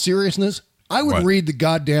 in all seriousness? I would read the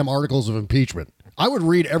goddamn articles of impeachment. I would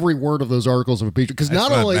read every word of those articles of impeachment because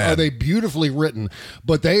not only are they beautifully written,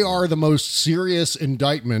 but they are the most serious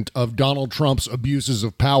indictment of Donald Trump's abuses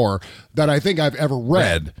of power that I think I've ever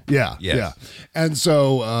read. Yeah, yes. yeah. And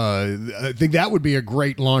so I think that would be a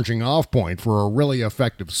great launching off point for a really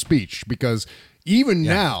effective speech because even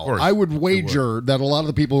now, I would wager that a lot of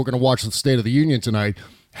the people who are going to watch the State of the Union tonight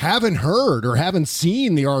haven't heard or haven't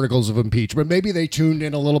seen the articles of impeachment. Maybe they tuned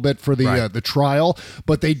in a little bit for the trial,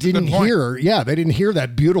 but they didn't hear. Yeah, they didn't hear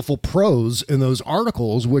that beautiful prose in those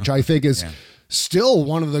articles, which I think is still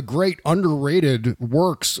one of the great underrated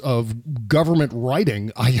works of government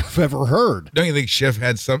writing I have ever heard. Don't you think Schiff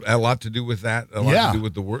had a lot to do with that? A lot to do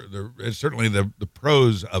with the word, certainly the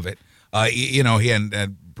prose of it. He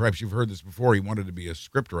and perhaps you've heard this before. He wanted to be a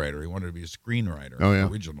scriptwriter. He wanted to be a screenwriter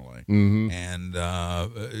originally, and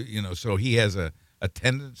so he has a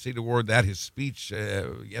tendency toward that. His speech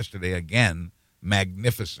yesterday, again,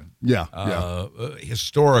 magnificent.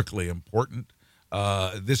 Historically important.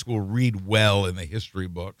 This will read well in the history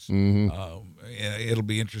books. It'll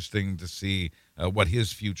be interesting to see what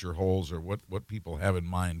his future holds or what people have in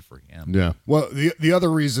mind for him. Yeah. Well, the other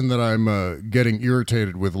reason that I'm getting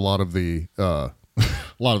irritated with a lot of the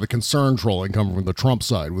concern trolling coming from the Trump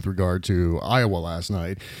side with regard to Iowa last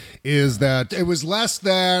night is that it was less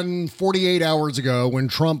than 48 hours ago when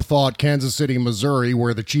Trump thought Kansas City, Missouri,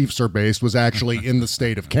 where the Chiefs are based, was actually in the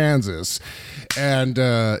state of Kansas. And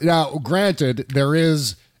now, granted, there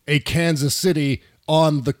is a Kansas City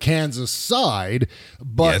on the Kansas side,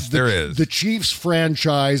 but yes, there is. The Chiefs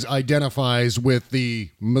franchise identifies with the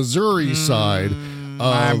Missouri side.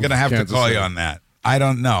 I'm going to have to call you on that. I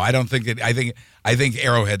don't know. I don't think it. I think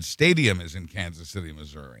Arrowhead Stadium is in Kansas City,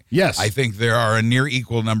 Missouri. Yes. I think there are a near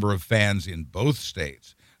equal number of fans in both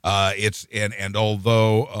states. And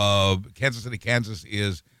although Kansas City, Kansas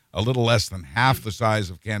is a little less than half the size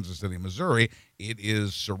of Kansas City, Missouri, it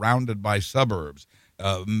is surrounded by suburbs.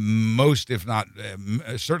 Most, if not,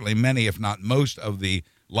 certainly many, if not most, of the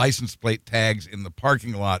license plate tags in the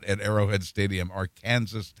parking lot at Arrowhead Stadium are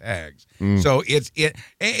Kansas tags. So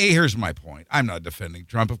here's my point. I'm not defending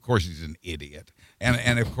Trump. Of course, he's an idiot.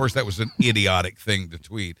 And of course, that was an idiotic thing to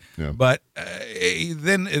tweet. Yeah. But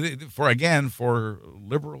then for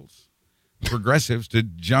liberals, progressives to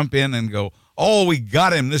jump in and go, oh, we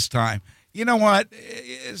got him this time. You know what?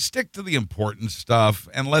 Stick to the important stuff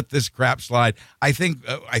and let this crap slide. I think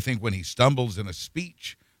when he stumbles in a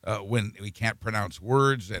speech, when he can't pronounce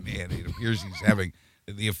words and it appears he's having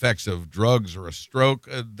the effects of drugs or a stroke,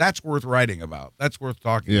 that's worth writing about. That's worth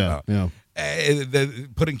talking about. Yeah.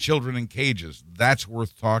 Putting children in cages, that's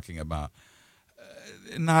worth talking about.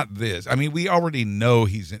 Not this. I mean, we already know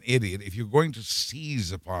he's an idiot. If you're going to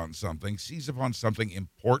seize upon something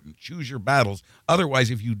important. Choose your battles.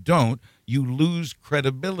 Otherwise, if you don't, you lose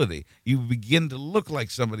credibility. You begin to look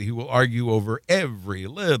like somebody who will argue over every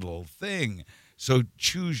little thing. So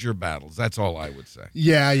choose your battles. That's all I would say.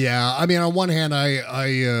 Yeah. I mean, on one hand,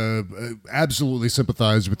 I absolutely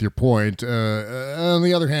sympathize with your point. On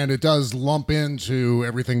the other hand, it does lump into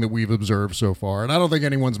everything that we've observed so far. And I don't think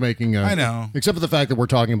anyone's making I know. Except for the fact that we're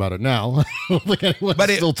talking about it now. I don't think anyone's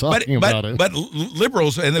still talking about it. But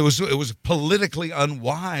liberals, and it was politically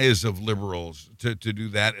unwise of liberals to do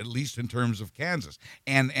that, at least in terms of Kansas.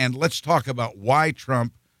 And let's talk about why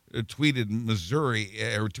Trump tweeted Missouri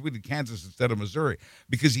or tweeted Kansas instead of Missouri,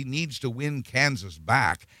 because he needs to win Kansas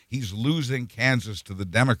back. He's losing Kansas to the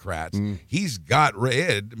Democrats. He's got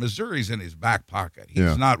Missouri's in his back pocket.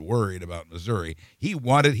 He's not worried about Missouri. He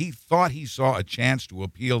thought he saw a chance to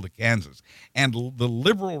appeal to Kansas. And the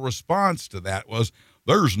liberal response to that was,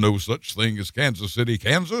 there's no such thing as Kansas City,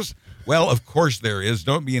 Kansas. Well, of course there is.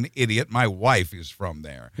 Don't be an idiot. My wife is from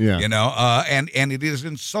there. Yeah. And it is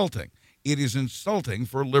insulting. It is insulting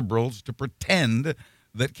for liberals to pretend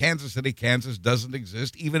that Kansas City, Kansas doesn't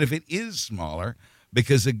exist, even if it is smaller,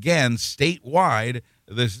 because, again, statewide,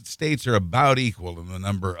 the states are about equal in the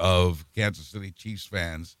number of Kansas City Chiefs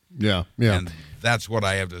fans. Yeah. And that's what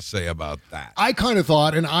I have to say about that. I kind of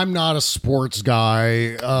thought, and I'm not a sports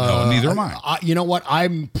guy. No, neither am I. You know what?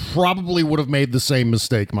 I probably would have made the same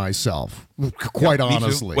mistake myself, quite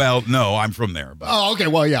honestly. Well, no, I'm from there. But. Oh, okay.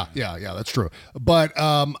 Well, yeah, that's true. But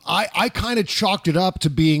I kind of chalked it up to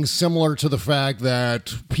being similar to the fact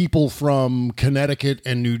that people from Connecticut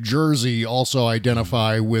and New Jersey also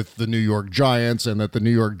identify with the New York Giants, and that the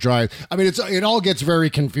New York Giants, I mean, it all gets very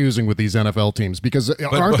confusing with these NFL teams because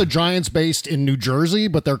aren't the Giants based in New Jersey,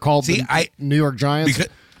 but they're called New York Giants?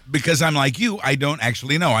 because I'm like you, I don't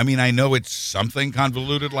actually know. I mean, I know it's something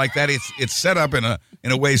convoluted like that. It's set up in a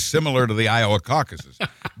way similar to the Iowa caucuses.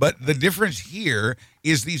 But the difference here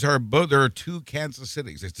is there are two Kansas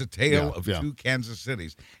cities. It's a tale of two Kansas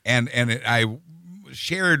cities. And I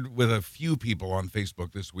shared with a few people on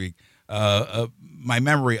Facebook this week my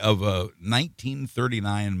memory of a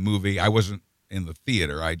 1939 movie. I wasn't in the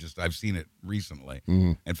theater. I've seen it recently.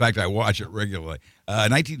 Mm-hmm. In fact, I watch it regularly. A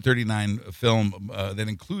 1939 film that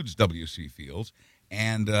includes W.C. Fields,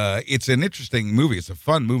 and it's an interesting movie. It's a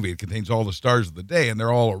fun movie. It contains all the stars of the day, and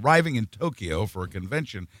they're all arriving in Tokyo for a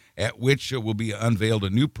convention at which will be unveiled a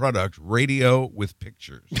new product, radio with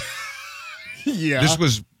pictures. Yeah. This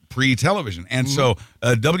was pre-television, and so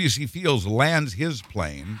W.C. Fields lands his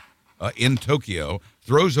plane in Tokyo,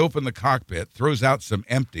 throws open the cockpit, throws out some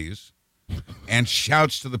empties, and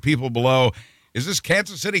shouts to the people below, "Is this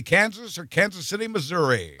Kansas City, Kansas, or Kansas City,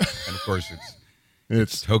 Missouri?" And of course,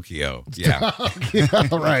 it's Tokyo. Yeah. Yeah,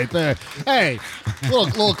 right there. Hey,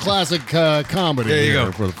 little classic comedy. There you here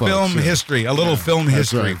go. For the folks. Film history, a little film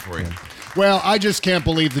history right. for you. Well, I just can't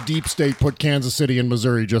believe the deep state put Kansas City and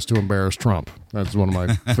Missouri just to embarrass Trump. That's one of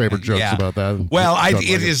my favorite jokes about that. Well,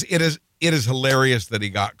 it is hilarious that he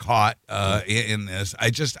got caught in this.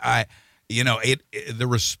 The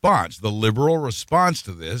response, the liberal response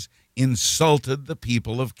to this, insulted the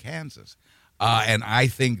people of Kansas. And I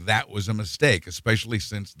think that was a mistake, especially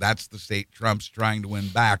since that's the state Trump's trying to win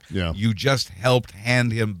back. Yeah. You just helped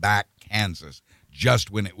hand him back Kansas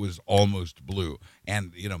just when it was almost blue.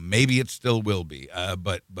 And, maybe it still will be.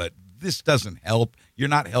 But this doesn't help. You're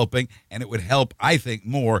not helping. And it would help, I think,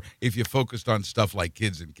 more if you focused on stuff like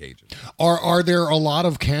kids in cages. Are there a lot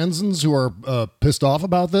of Kansans who are pissed off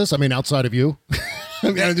about this? I mean, outside of you?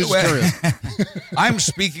 I'm just curious. I'm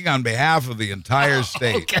speaking on behalf of the entire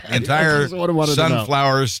state, Okay. the entire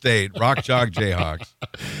Sunflower State, Rock Chalk Jayhawks.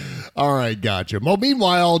 All right, gotcha. Well,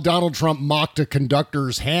 meanwhile, Donald Trump mocked a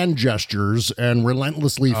conductor's hand gestures and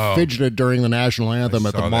relentlessly fidgeted during the national anthem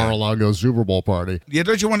at the Mar-a-Lago Super Bowl party. Yeah,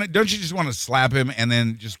 don't you just want to slap him and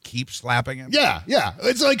then just keep slapping him? Yeah.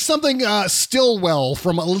 It's like something Stillwell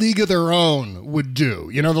from A League of Their Own would do.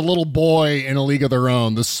 The little boy in A League of Their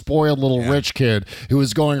Own, the spoiled little rich kid who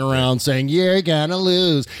is going around saying, "You're gonna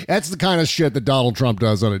lose." That's the kind of shit that Donald Trump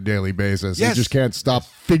does on a daily basis. Yes. He just can't stop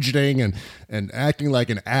fidgeting and acting like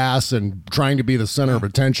an ass and trying to be the center of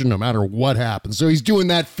attention no matter what happens. So he's doing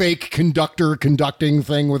that fake conducting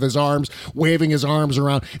thing with his arms, waving his arms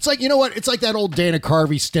around. It's like, you know what? It's like that old Dana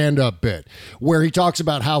Carvey stand-up bit where he talks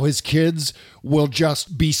about how his kids will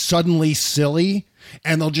just be suddenly silly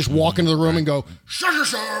and they'll just walk into the room and go,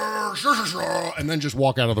 and then just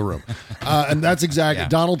walk out of the room. And that's exactly,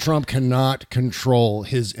 Donald Trump cannot control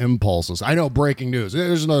his impulses. I know, breaking news.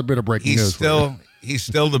 There's another bit of breaking news. He's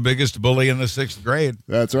still the biggest bully in the 6th grade.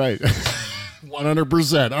 That's right.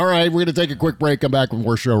 100%. All right, we're going to take a quick break. Come back with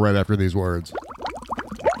more show right after these words.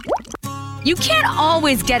 You can't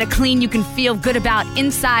always get a clean you can feel good about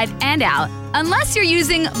inside and out unless you're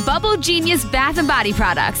using Bubble Genius Bath and Body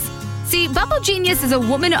products. See, Bubble Genius is a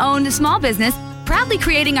woman-owned small business proudly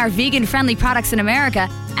creating our vegan-friendly products in America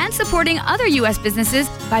and supporting other U.S. businesses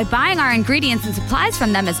by buying our ingredients and supplies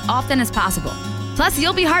from them as often as possible. Plus,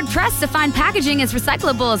 you'll be hard-pressed to find packaging as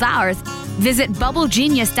recyclable as ours. Visit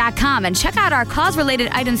BubbleGenius.com and check out our cause-related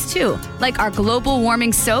items too, like our global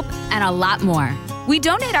warming soap and a lot more. We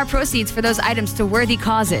donate our proceeds for those items to worthy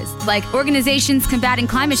causes, like organizations combating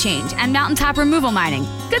climate change and mountaintop removal mining.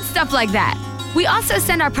 Good stuff like that. We also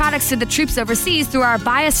send our products to the troops overseas through our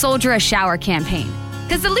Buy a Soldier a Shower campaign.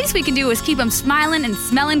 Because the least we can do is keep them smiling and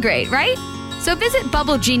smelling great, right? So visit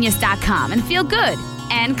BubbleGenius.com and feel good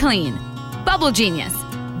and clean. Bubble Genius,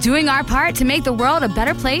 doing our part to make the world a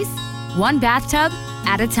better place, one bathtub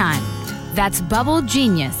at a time. That's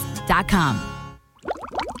BubbleGenius.com.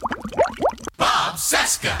 Bob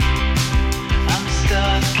Cesca. I'm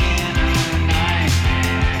stuck in a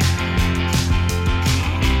nightmare.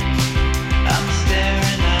 I'm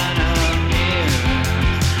staring at a mirror.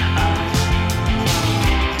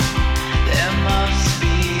 There must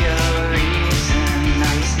be a reason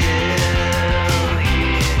I'm still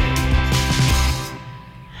here.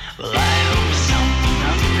 Well, I hope something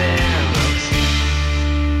up there looks.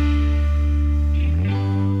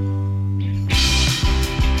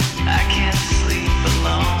 I can't sleep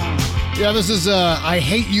alone. Yeah, this is I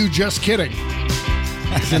Hate You, Just Kidding.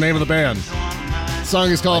 That's the name of the band. The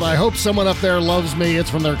song is called I Hope Someone Up There Loves Me. It's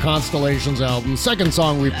from their Constellations album. Second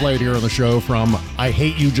song we've played here on the show from I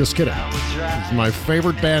Hate You, Just Kidding. It's my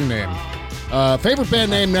favorite band name. Favorite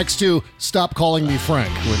band name next to Stop Calling Me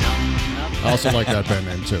Frank. Which I also like that band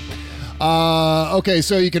name too. Okay,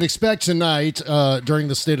 so you can expect tonight during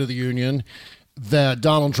the State of the Union that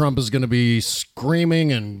Donald Trump is going to be screaming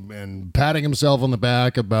and patting himself on the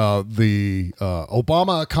back about the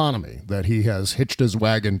Obama economy that he has hitched his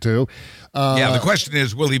wagon to. The question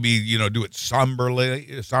is, will he be, do it somberly,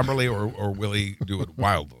 or will he do it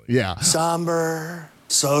wildly? Yeah. Somber.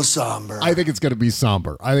 So somber. I think it's going to be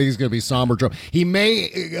somber. I think it's going to be somber. He may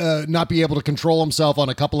not be able to control himself on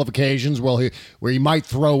a couple of occasions where he might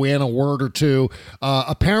throw in a word or two.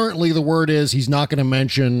 Apparently, the word is he's not going to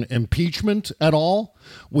mention impeachment at all,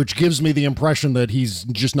 which gives me the impression that he's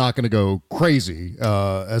just not going to go crazy,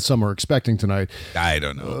 as some are expecting tonight. I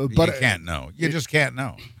don't know. But you can't know. You just can't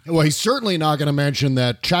know. Well, he's certainly not going to mention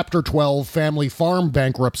that Chapter 12 family farm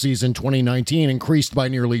bankruptcies in 2019 increased by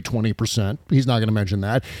nearly 20%. He's not going to mention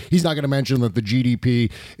that. He's not going to mention that the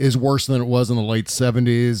GDP is worse than it was in the late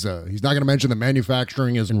 70s. He's not going to mention that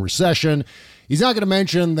manufacturing is in recession. He's not going to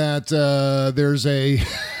mention that there's a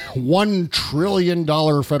 $1 trillion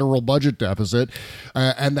federal budget deficit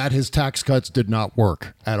and that his tax cuts did not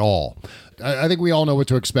work at all. I think we all know what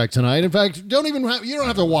to expect tonight. In fact, you don't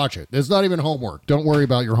have to watch it. It's not even homework. Don't worry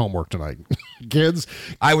about your homework tonight. Kids.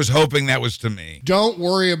 I was hoping that was to me. Don't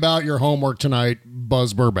worry about your homework tonight,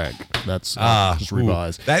 Buzz Burbank. That's just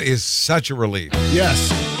revised. That is such a relief. Yes.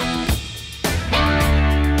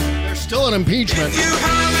 There's still an impeachment. If you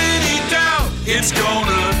have any doubt, it's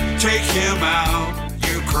gonna take him out,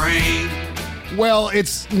 Ukraine. Well,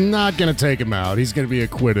 it's not going to take him out. He's going to be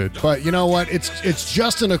acquitted. But you know what? It's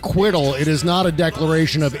just an acquittal. It is not a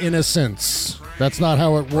declaration of innocence. That's not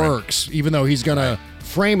how it works, even though he's going to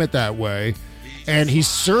frame it that way. And he's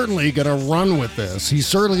certainly going to run with this. He's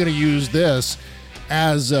certainly going to use this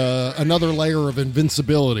as another layer of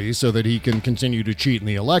invincibility so that he can continue to cheat in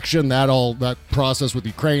the election. That process with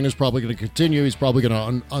Ukraine is probably going to continue. He's probably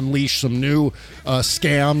going to unleash some new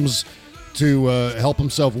scams to help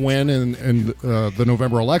himself win in the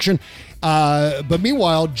November election. But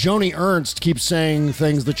meanwhile, Joni Ernst keeps saying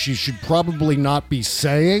things that she should probably not be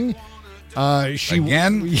saying.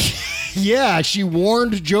 Again? Yeah, she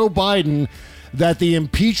warned Joe Biden that the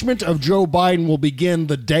impeachment of Joe Biden will begin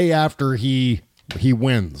the day after he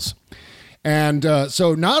wins. And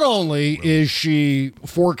so not only is she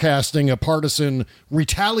forecasting a partisan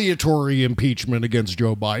retaliatory impeachment against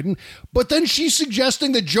Joe Biden, but then she's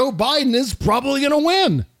suggesting that Joe Biden is probably going to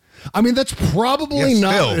win. I mean, that's probably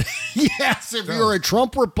not. Yes, if you're a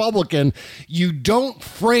Trump Republican, you don't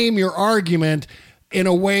frame your argument in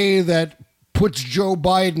a way that puts Joe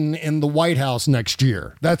Biden in the White House next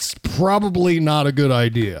year. That's probably not a good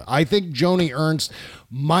idea. I think Joni Ernst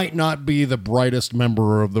might not be the brightest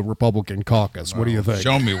member of the Republican caucus. What do you think?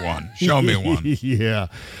 Show me one. Show me one. Yeah.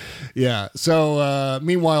 So,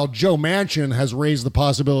 meanwhile, Joe Manchin has raised the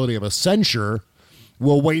possibility of a censure.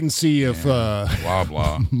 We'll wait and see if blah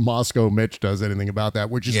blah Moscow Mitch does anything about that.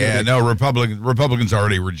 Which is Republicans are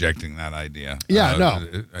already rejecting that idea. Yeah,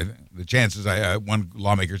 the chances. One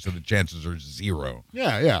lawmaker said the chances are 0.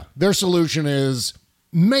 Yeah. Their solution is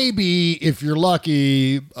maybe, if you're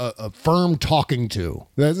lucky, a firm talking to.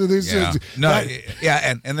 And they're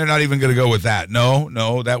not even going to go with that.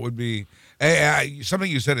 No, that would be. Something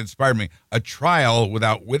you said inspired me. A trial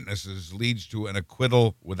without witnesses leads to an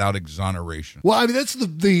acquittal without exoneration. Well, I mean, that's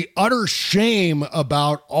the utter shame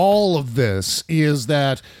about all of this is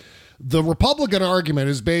that the Republican argument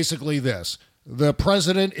is basically this. The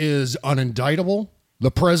president is unindictable. The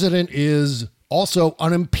president is also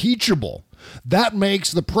unimpeachable. That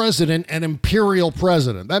makes the president an imperial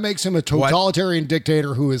president. That makes him a totalitarian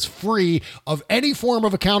dictator who is free of any form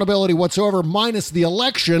of accountability whatsoever, minus the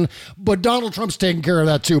election. But Donald Trump's taking care of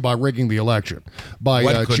that too by rigging the election,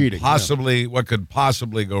 by cheating. What could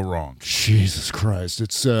possibly go wrong? Jesus Christ! It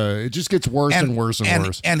just gets worse and worse and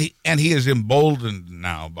worse. And he is emboldened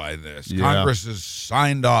now by this. Yeah. Congress has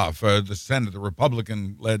signed off. The Senate, the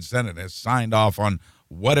Republican-led Senate, has signed off on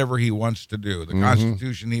whatever he wants to do. The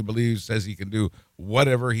Constitution, he believes, says he can do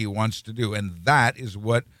whatever he wants to do. And that is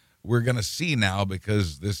what we're going to see now,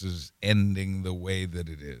 because this is ending the way that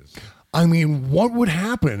it is. I mean, what would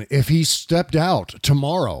happen if he stepped out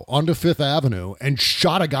tomorrow onto Fifth Avenue and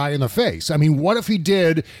shot a guy in the face? I mean, what if he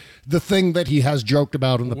did the thing that he has joked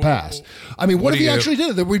about in the past? I mean, what if he actually did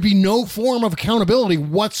it? There would be no form of accountability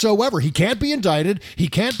whatsoever. He can't be indicted. He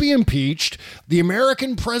can't be impeached. The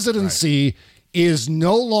American presidency is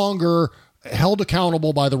no longer held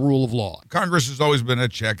accountable by the rule of law. Congress has always been a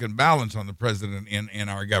check and balance on the president in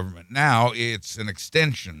our government. Now it's an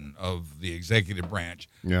extension of the executive branch,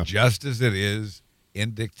 just as it is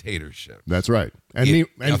in dictatorship. That's right.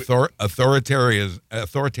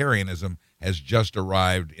 Authoritarianism has just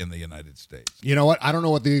arrived in the United States. You know what? I don't know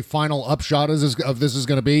what the final upshot of this is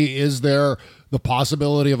going to be. Is there the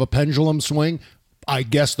possibility of a pendulum swing? I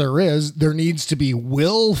guess there is. There needs to be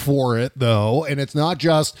will for it, though. And it's not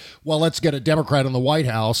just, well, let's get a Democrat in the White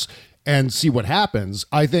House and see what happens.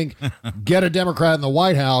 I think get a Democrat in the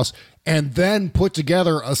White House and then put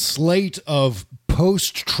together a slate of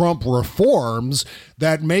post-Trump reforms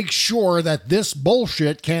that make sure that this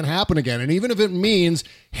bullshit can't happen again. And even if it means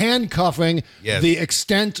handcuffing the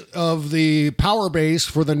extent of the power base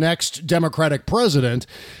for the next Democratic president,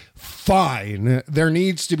 fine. There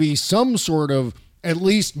needs to be some sort of at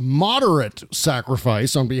least moderate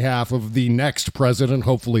sacrifice on behalf of the next president,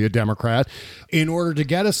 hopefully a Democrat, in order to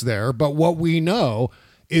get us there. But what we know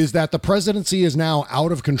is that the presidency is now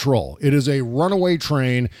out of control. It is a runaway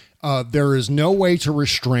train. There is no way to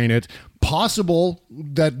restrain it. Possible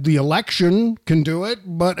that the election can do it,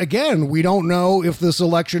 but again, we don't know if this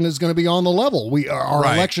election is going to be on the level. Our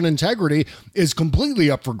election integrity is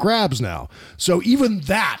completely up for grabs now. So even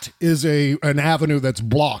that is an avenue that's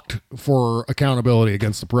blocked for accountability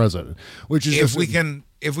against the president. Which is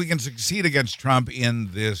if we can succeed against Trump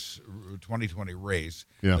in this 2020 race,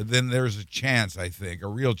 then there's a chance, I think, a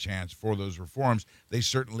real chance for those reforms. They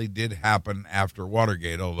certainly did happen after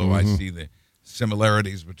Watergate, although I see the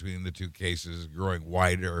similarities between the two cases growing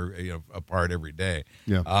wider, apart every day.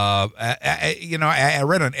 I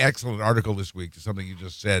read an excellent article this week to something you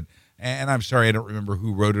just said, and I'm sorry I don't remember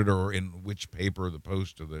who wrote it or in which paper, the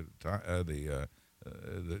Post or the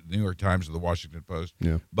New York Times or the Washington Post.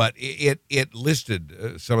 But it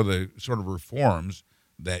listed some of the sort of reforms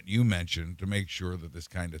that you mentioned to make sure that this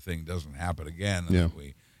kind of thing doesn't happen again,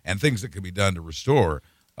 and things that can be done to restore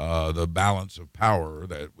the balance of power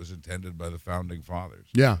that was intended by the founding fathers.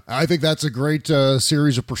 Yeah, I think that's a great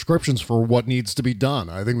series of prescriptions for what needs to be done.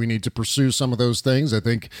 I think we need to pursue some of those things. I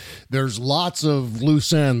think there's lots of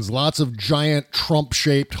loose ends, lots of giant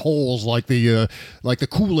Trump-shaped holes like the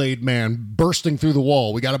Kool-Aid man bursting through the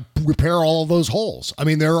wall. We got to repair all of those holes. I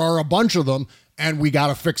mean, there are a bunch of them, and we got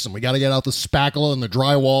to fix them. We got to get out the spackle and the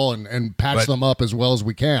drywall and patch them up as well as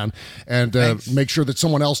we can, and make sure that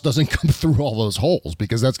someone else doesn't come through all those holes,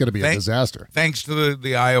 because that's going to be a disaster. Thanks to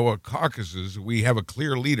the Iowa caucuses, we have a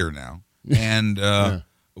clear leader now, and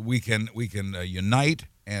we can unite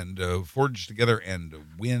and forge together and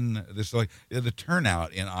win this. The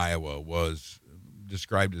turnout in Iowa was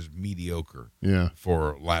described as mediocre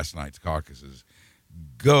for last night's caucuses.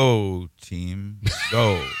 Go, team,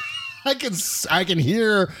 go. I can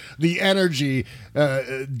hear the energy,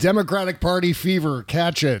 Democratic Party fever.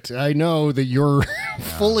 Catch it. I know that you're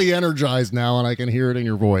fully energized now, and I can hear it in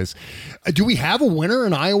your voice. Do we have a winner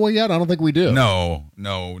in Iowa yet? I don't think we do. No,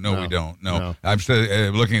 we don't. No. I'm still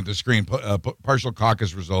looking at the screen. Partial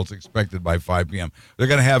caucus results expected by 5 p.m. They're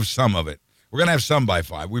going to have some of it. We're going to have some by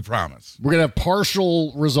 5. We promise. We're going to have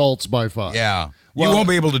partial results by 5. Yeah. Well, you won't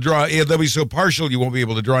be able to draw. They'll be so partial you won't be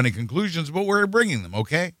able to draw any conclusions, but we're bringing them,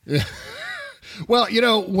 okay? Yeah. Well,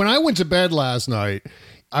 when I went to bed last night,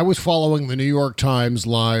 I was following the New York Times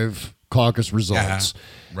live caucus results.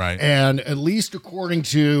 Right. And at least according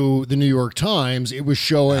to the New York Times, it was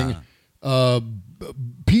showing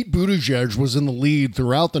Pete Buttigieg was in the lead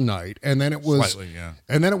throughout the night, and then it was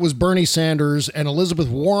Bernie Sanders and Elizabeth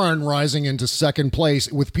Warren rising into second place,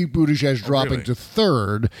 with Pete Buttigieg dropping to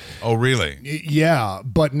third. Oh, really? Yeah,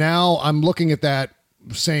 but now I'm looking at that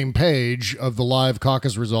same page of the live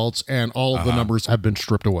caucus results, and all of the numbers have been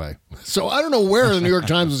stripped away. So I don't know where the New York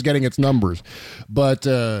Times is getting its numbers, but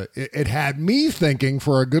it had me thinking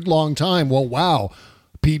for a good long time, well, wow,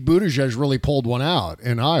 Pete Buttigieg really pulled one out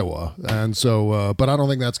in Iowa. And so, but I don't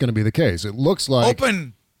think that's going to be the case. It looks like...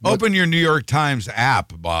 Open your New York Times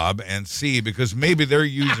app, Bob, and see, because maybe they're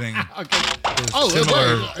using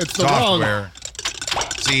similar it's the software.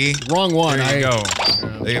 See? Wrong one. There you go.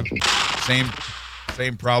 They have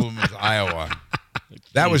same problem as Iowa.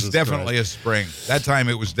 That was definitely a spring. That time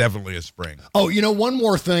it was definitely a spring. Oh, one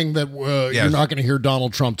more thing that you're not going to hear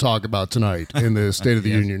Donald Trump talk about tonight in the State of the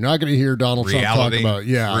Union. You're not going to hear Donald Trump talk about,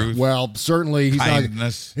 truth, well, certainly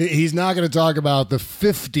he's not going to talk about the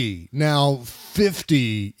 50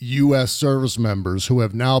 U.S. service members who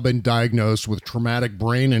have now been diagnosed with traumatic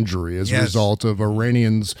brain injury as a result of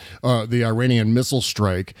the Iranian missile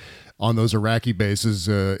strike on those Iraqi bases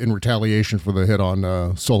in retaliation for the hit on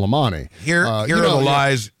Soleimani. Here are the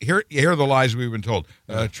lies. Here are the lies we've been told.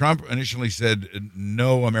 Trump initially said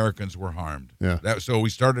no Americans were harmed. Yeah. So we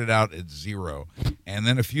started out at 0. And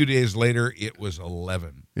then a few days later, it was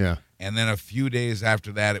 11. Yeah. And then a few days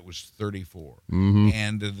after that, it was 34. Mm-hmm.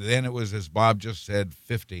 And then it was, as Bob just said,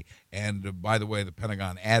 50. And by the way, the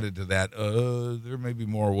Pentagon added to that, there may be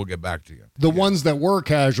more. We'll get back to you. The ones that were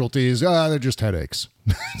casualties, they're just headaches.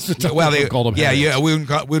 Well, they called them headaches. Yeah, we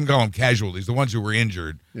wouldn't call them casualties. The ones who were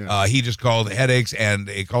injured, he just called headaches, and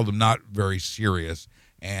he called them not very serious.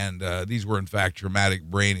 And these were, in fact, traumatic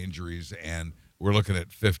brain injuries, and we're looking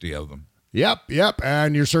at 50 of them. Yep.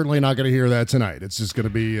 And you're certainly not going to hear that tonight. It's just going to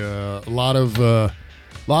be a lot of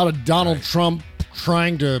Donald Trump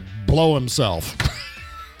trying to blow himself.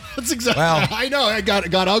 That's exactly. Well, I know it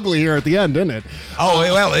got ugly here at the end, didn't it? Oh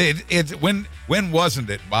well, it's when wasn't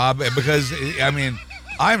it, Bob? Because I mean,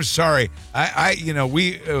 I'm sorry.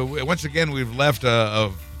 We once again we've left a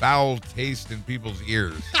foul taste in people's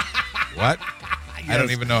ears. What? Yes. I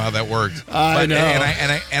don't even know how that works. I know,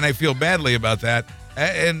 and I feel badly about that.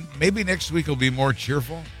 And maybe next week will be more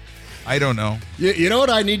cheerful. I don't know. You know what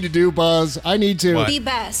I need to do, Buzz? I need to be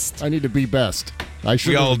best. I need to be best. I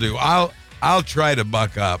should. We all do. I'll try to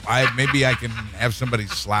buck up. Maybe I can have somebody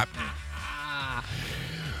slap me.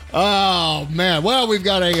 Oh, man. Well, we've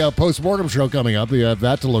got a post-mortem show coming up. We have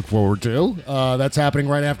that to look forward to. That's happening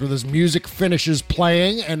right after this music finishes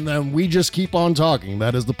playing, and then we just keep on talking.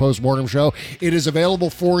 That is the post-mortem show. It is available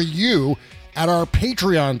for you at our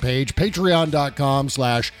Patreon page,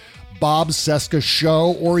 patreon.com/Bob Cesca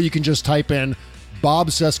Show, or you can just type in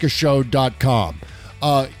bobcescashow.com.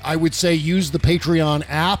 I would say use the Patreon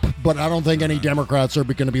app, but I don't think any Democrats are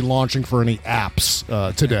going to be launching for any apps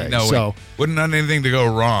today. No, so wouldn't have anything to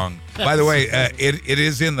go wrong. By the way, it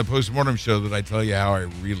is in the postmortem show that I tell you how I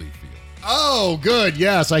really feel. Oh, good.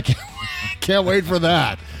 Yes, I can't wait for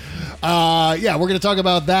that. We're going to talk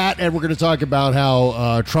about that, and we're going to talk about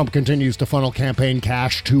how Trump continues to funnel campaign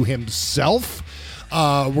cash to himself.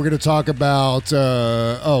 We're going to talk about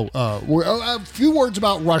a few words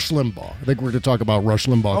about Rush Limbaugh. I think we're going to talk about Rush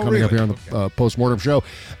Limbaugh coming up here on the postmortem show,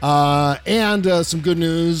 and some good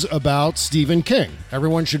news about Stephen King.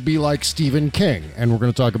 Everyone should be like Stephen King, and we're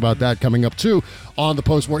going to talk about that coming up too on the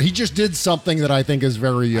postmortem. He just did something that I think is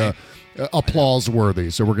very applause worthy,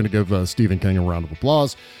 so we're going to give Stephen King a round of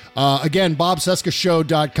applause. Again,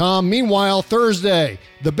 bobcescashow.com. Meanwhile, Thursday,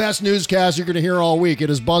 the best newscast you're going to hear all week. It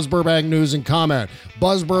is Buzz Burbank News and Comment.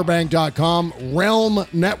 BuzzBurbank.com,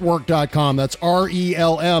 RealmNetwork.com. That's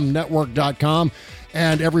RELM Network.com,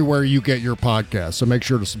 and everywhere you get your podcasts. So make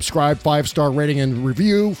sure to subscribe, 5-star rating and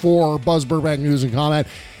review for Buzz Burbank News and Comment,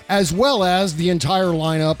 as well as the entire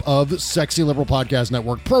lineup of Sexy Liberal Podcast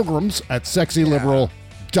Network programs at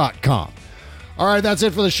sexyliberal.com. All right, that's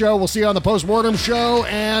it for the show. We'll see you on the postmortem show.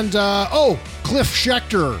 And, Cliff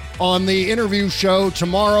Schechter on the interview show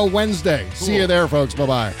tomorrow, Wednesday. Cool. See you there, folks.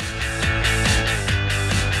 Bye-bye.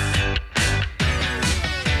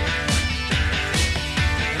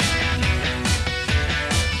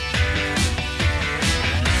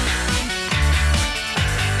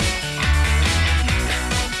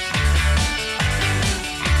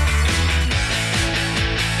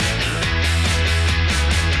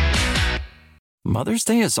 Mother's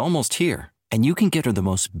Day is almost here, and you can get her the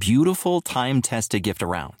most beautiful time-tested gift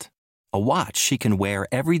around. A watch she can wear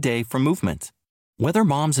every day from Movement. Whether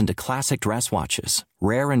mom's into classic dress watches,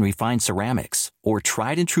 rare and refined ceramics, or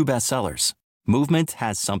tried-and-true bestsellers, Movement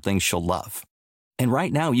has something she'll love. And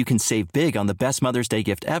right now, you can save big on the best Mother's Day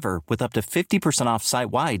gift ever with up to 50% off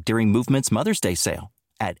site-wide during Movement's Mother's Day sale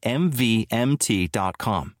at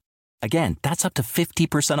MVMT.com. Again, that's up to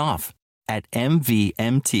 50% off at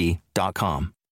MVMT.com.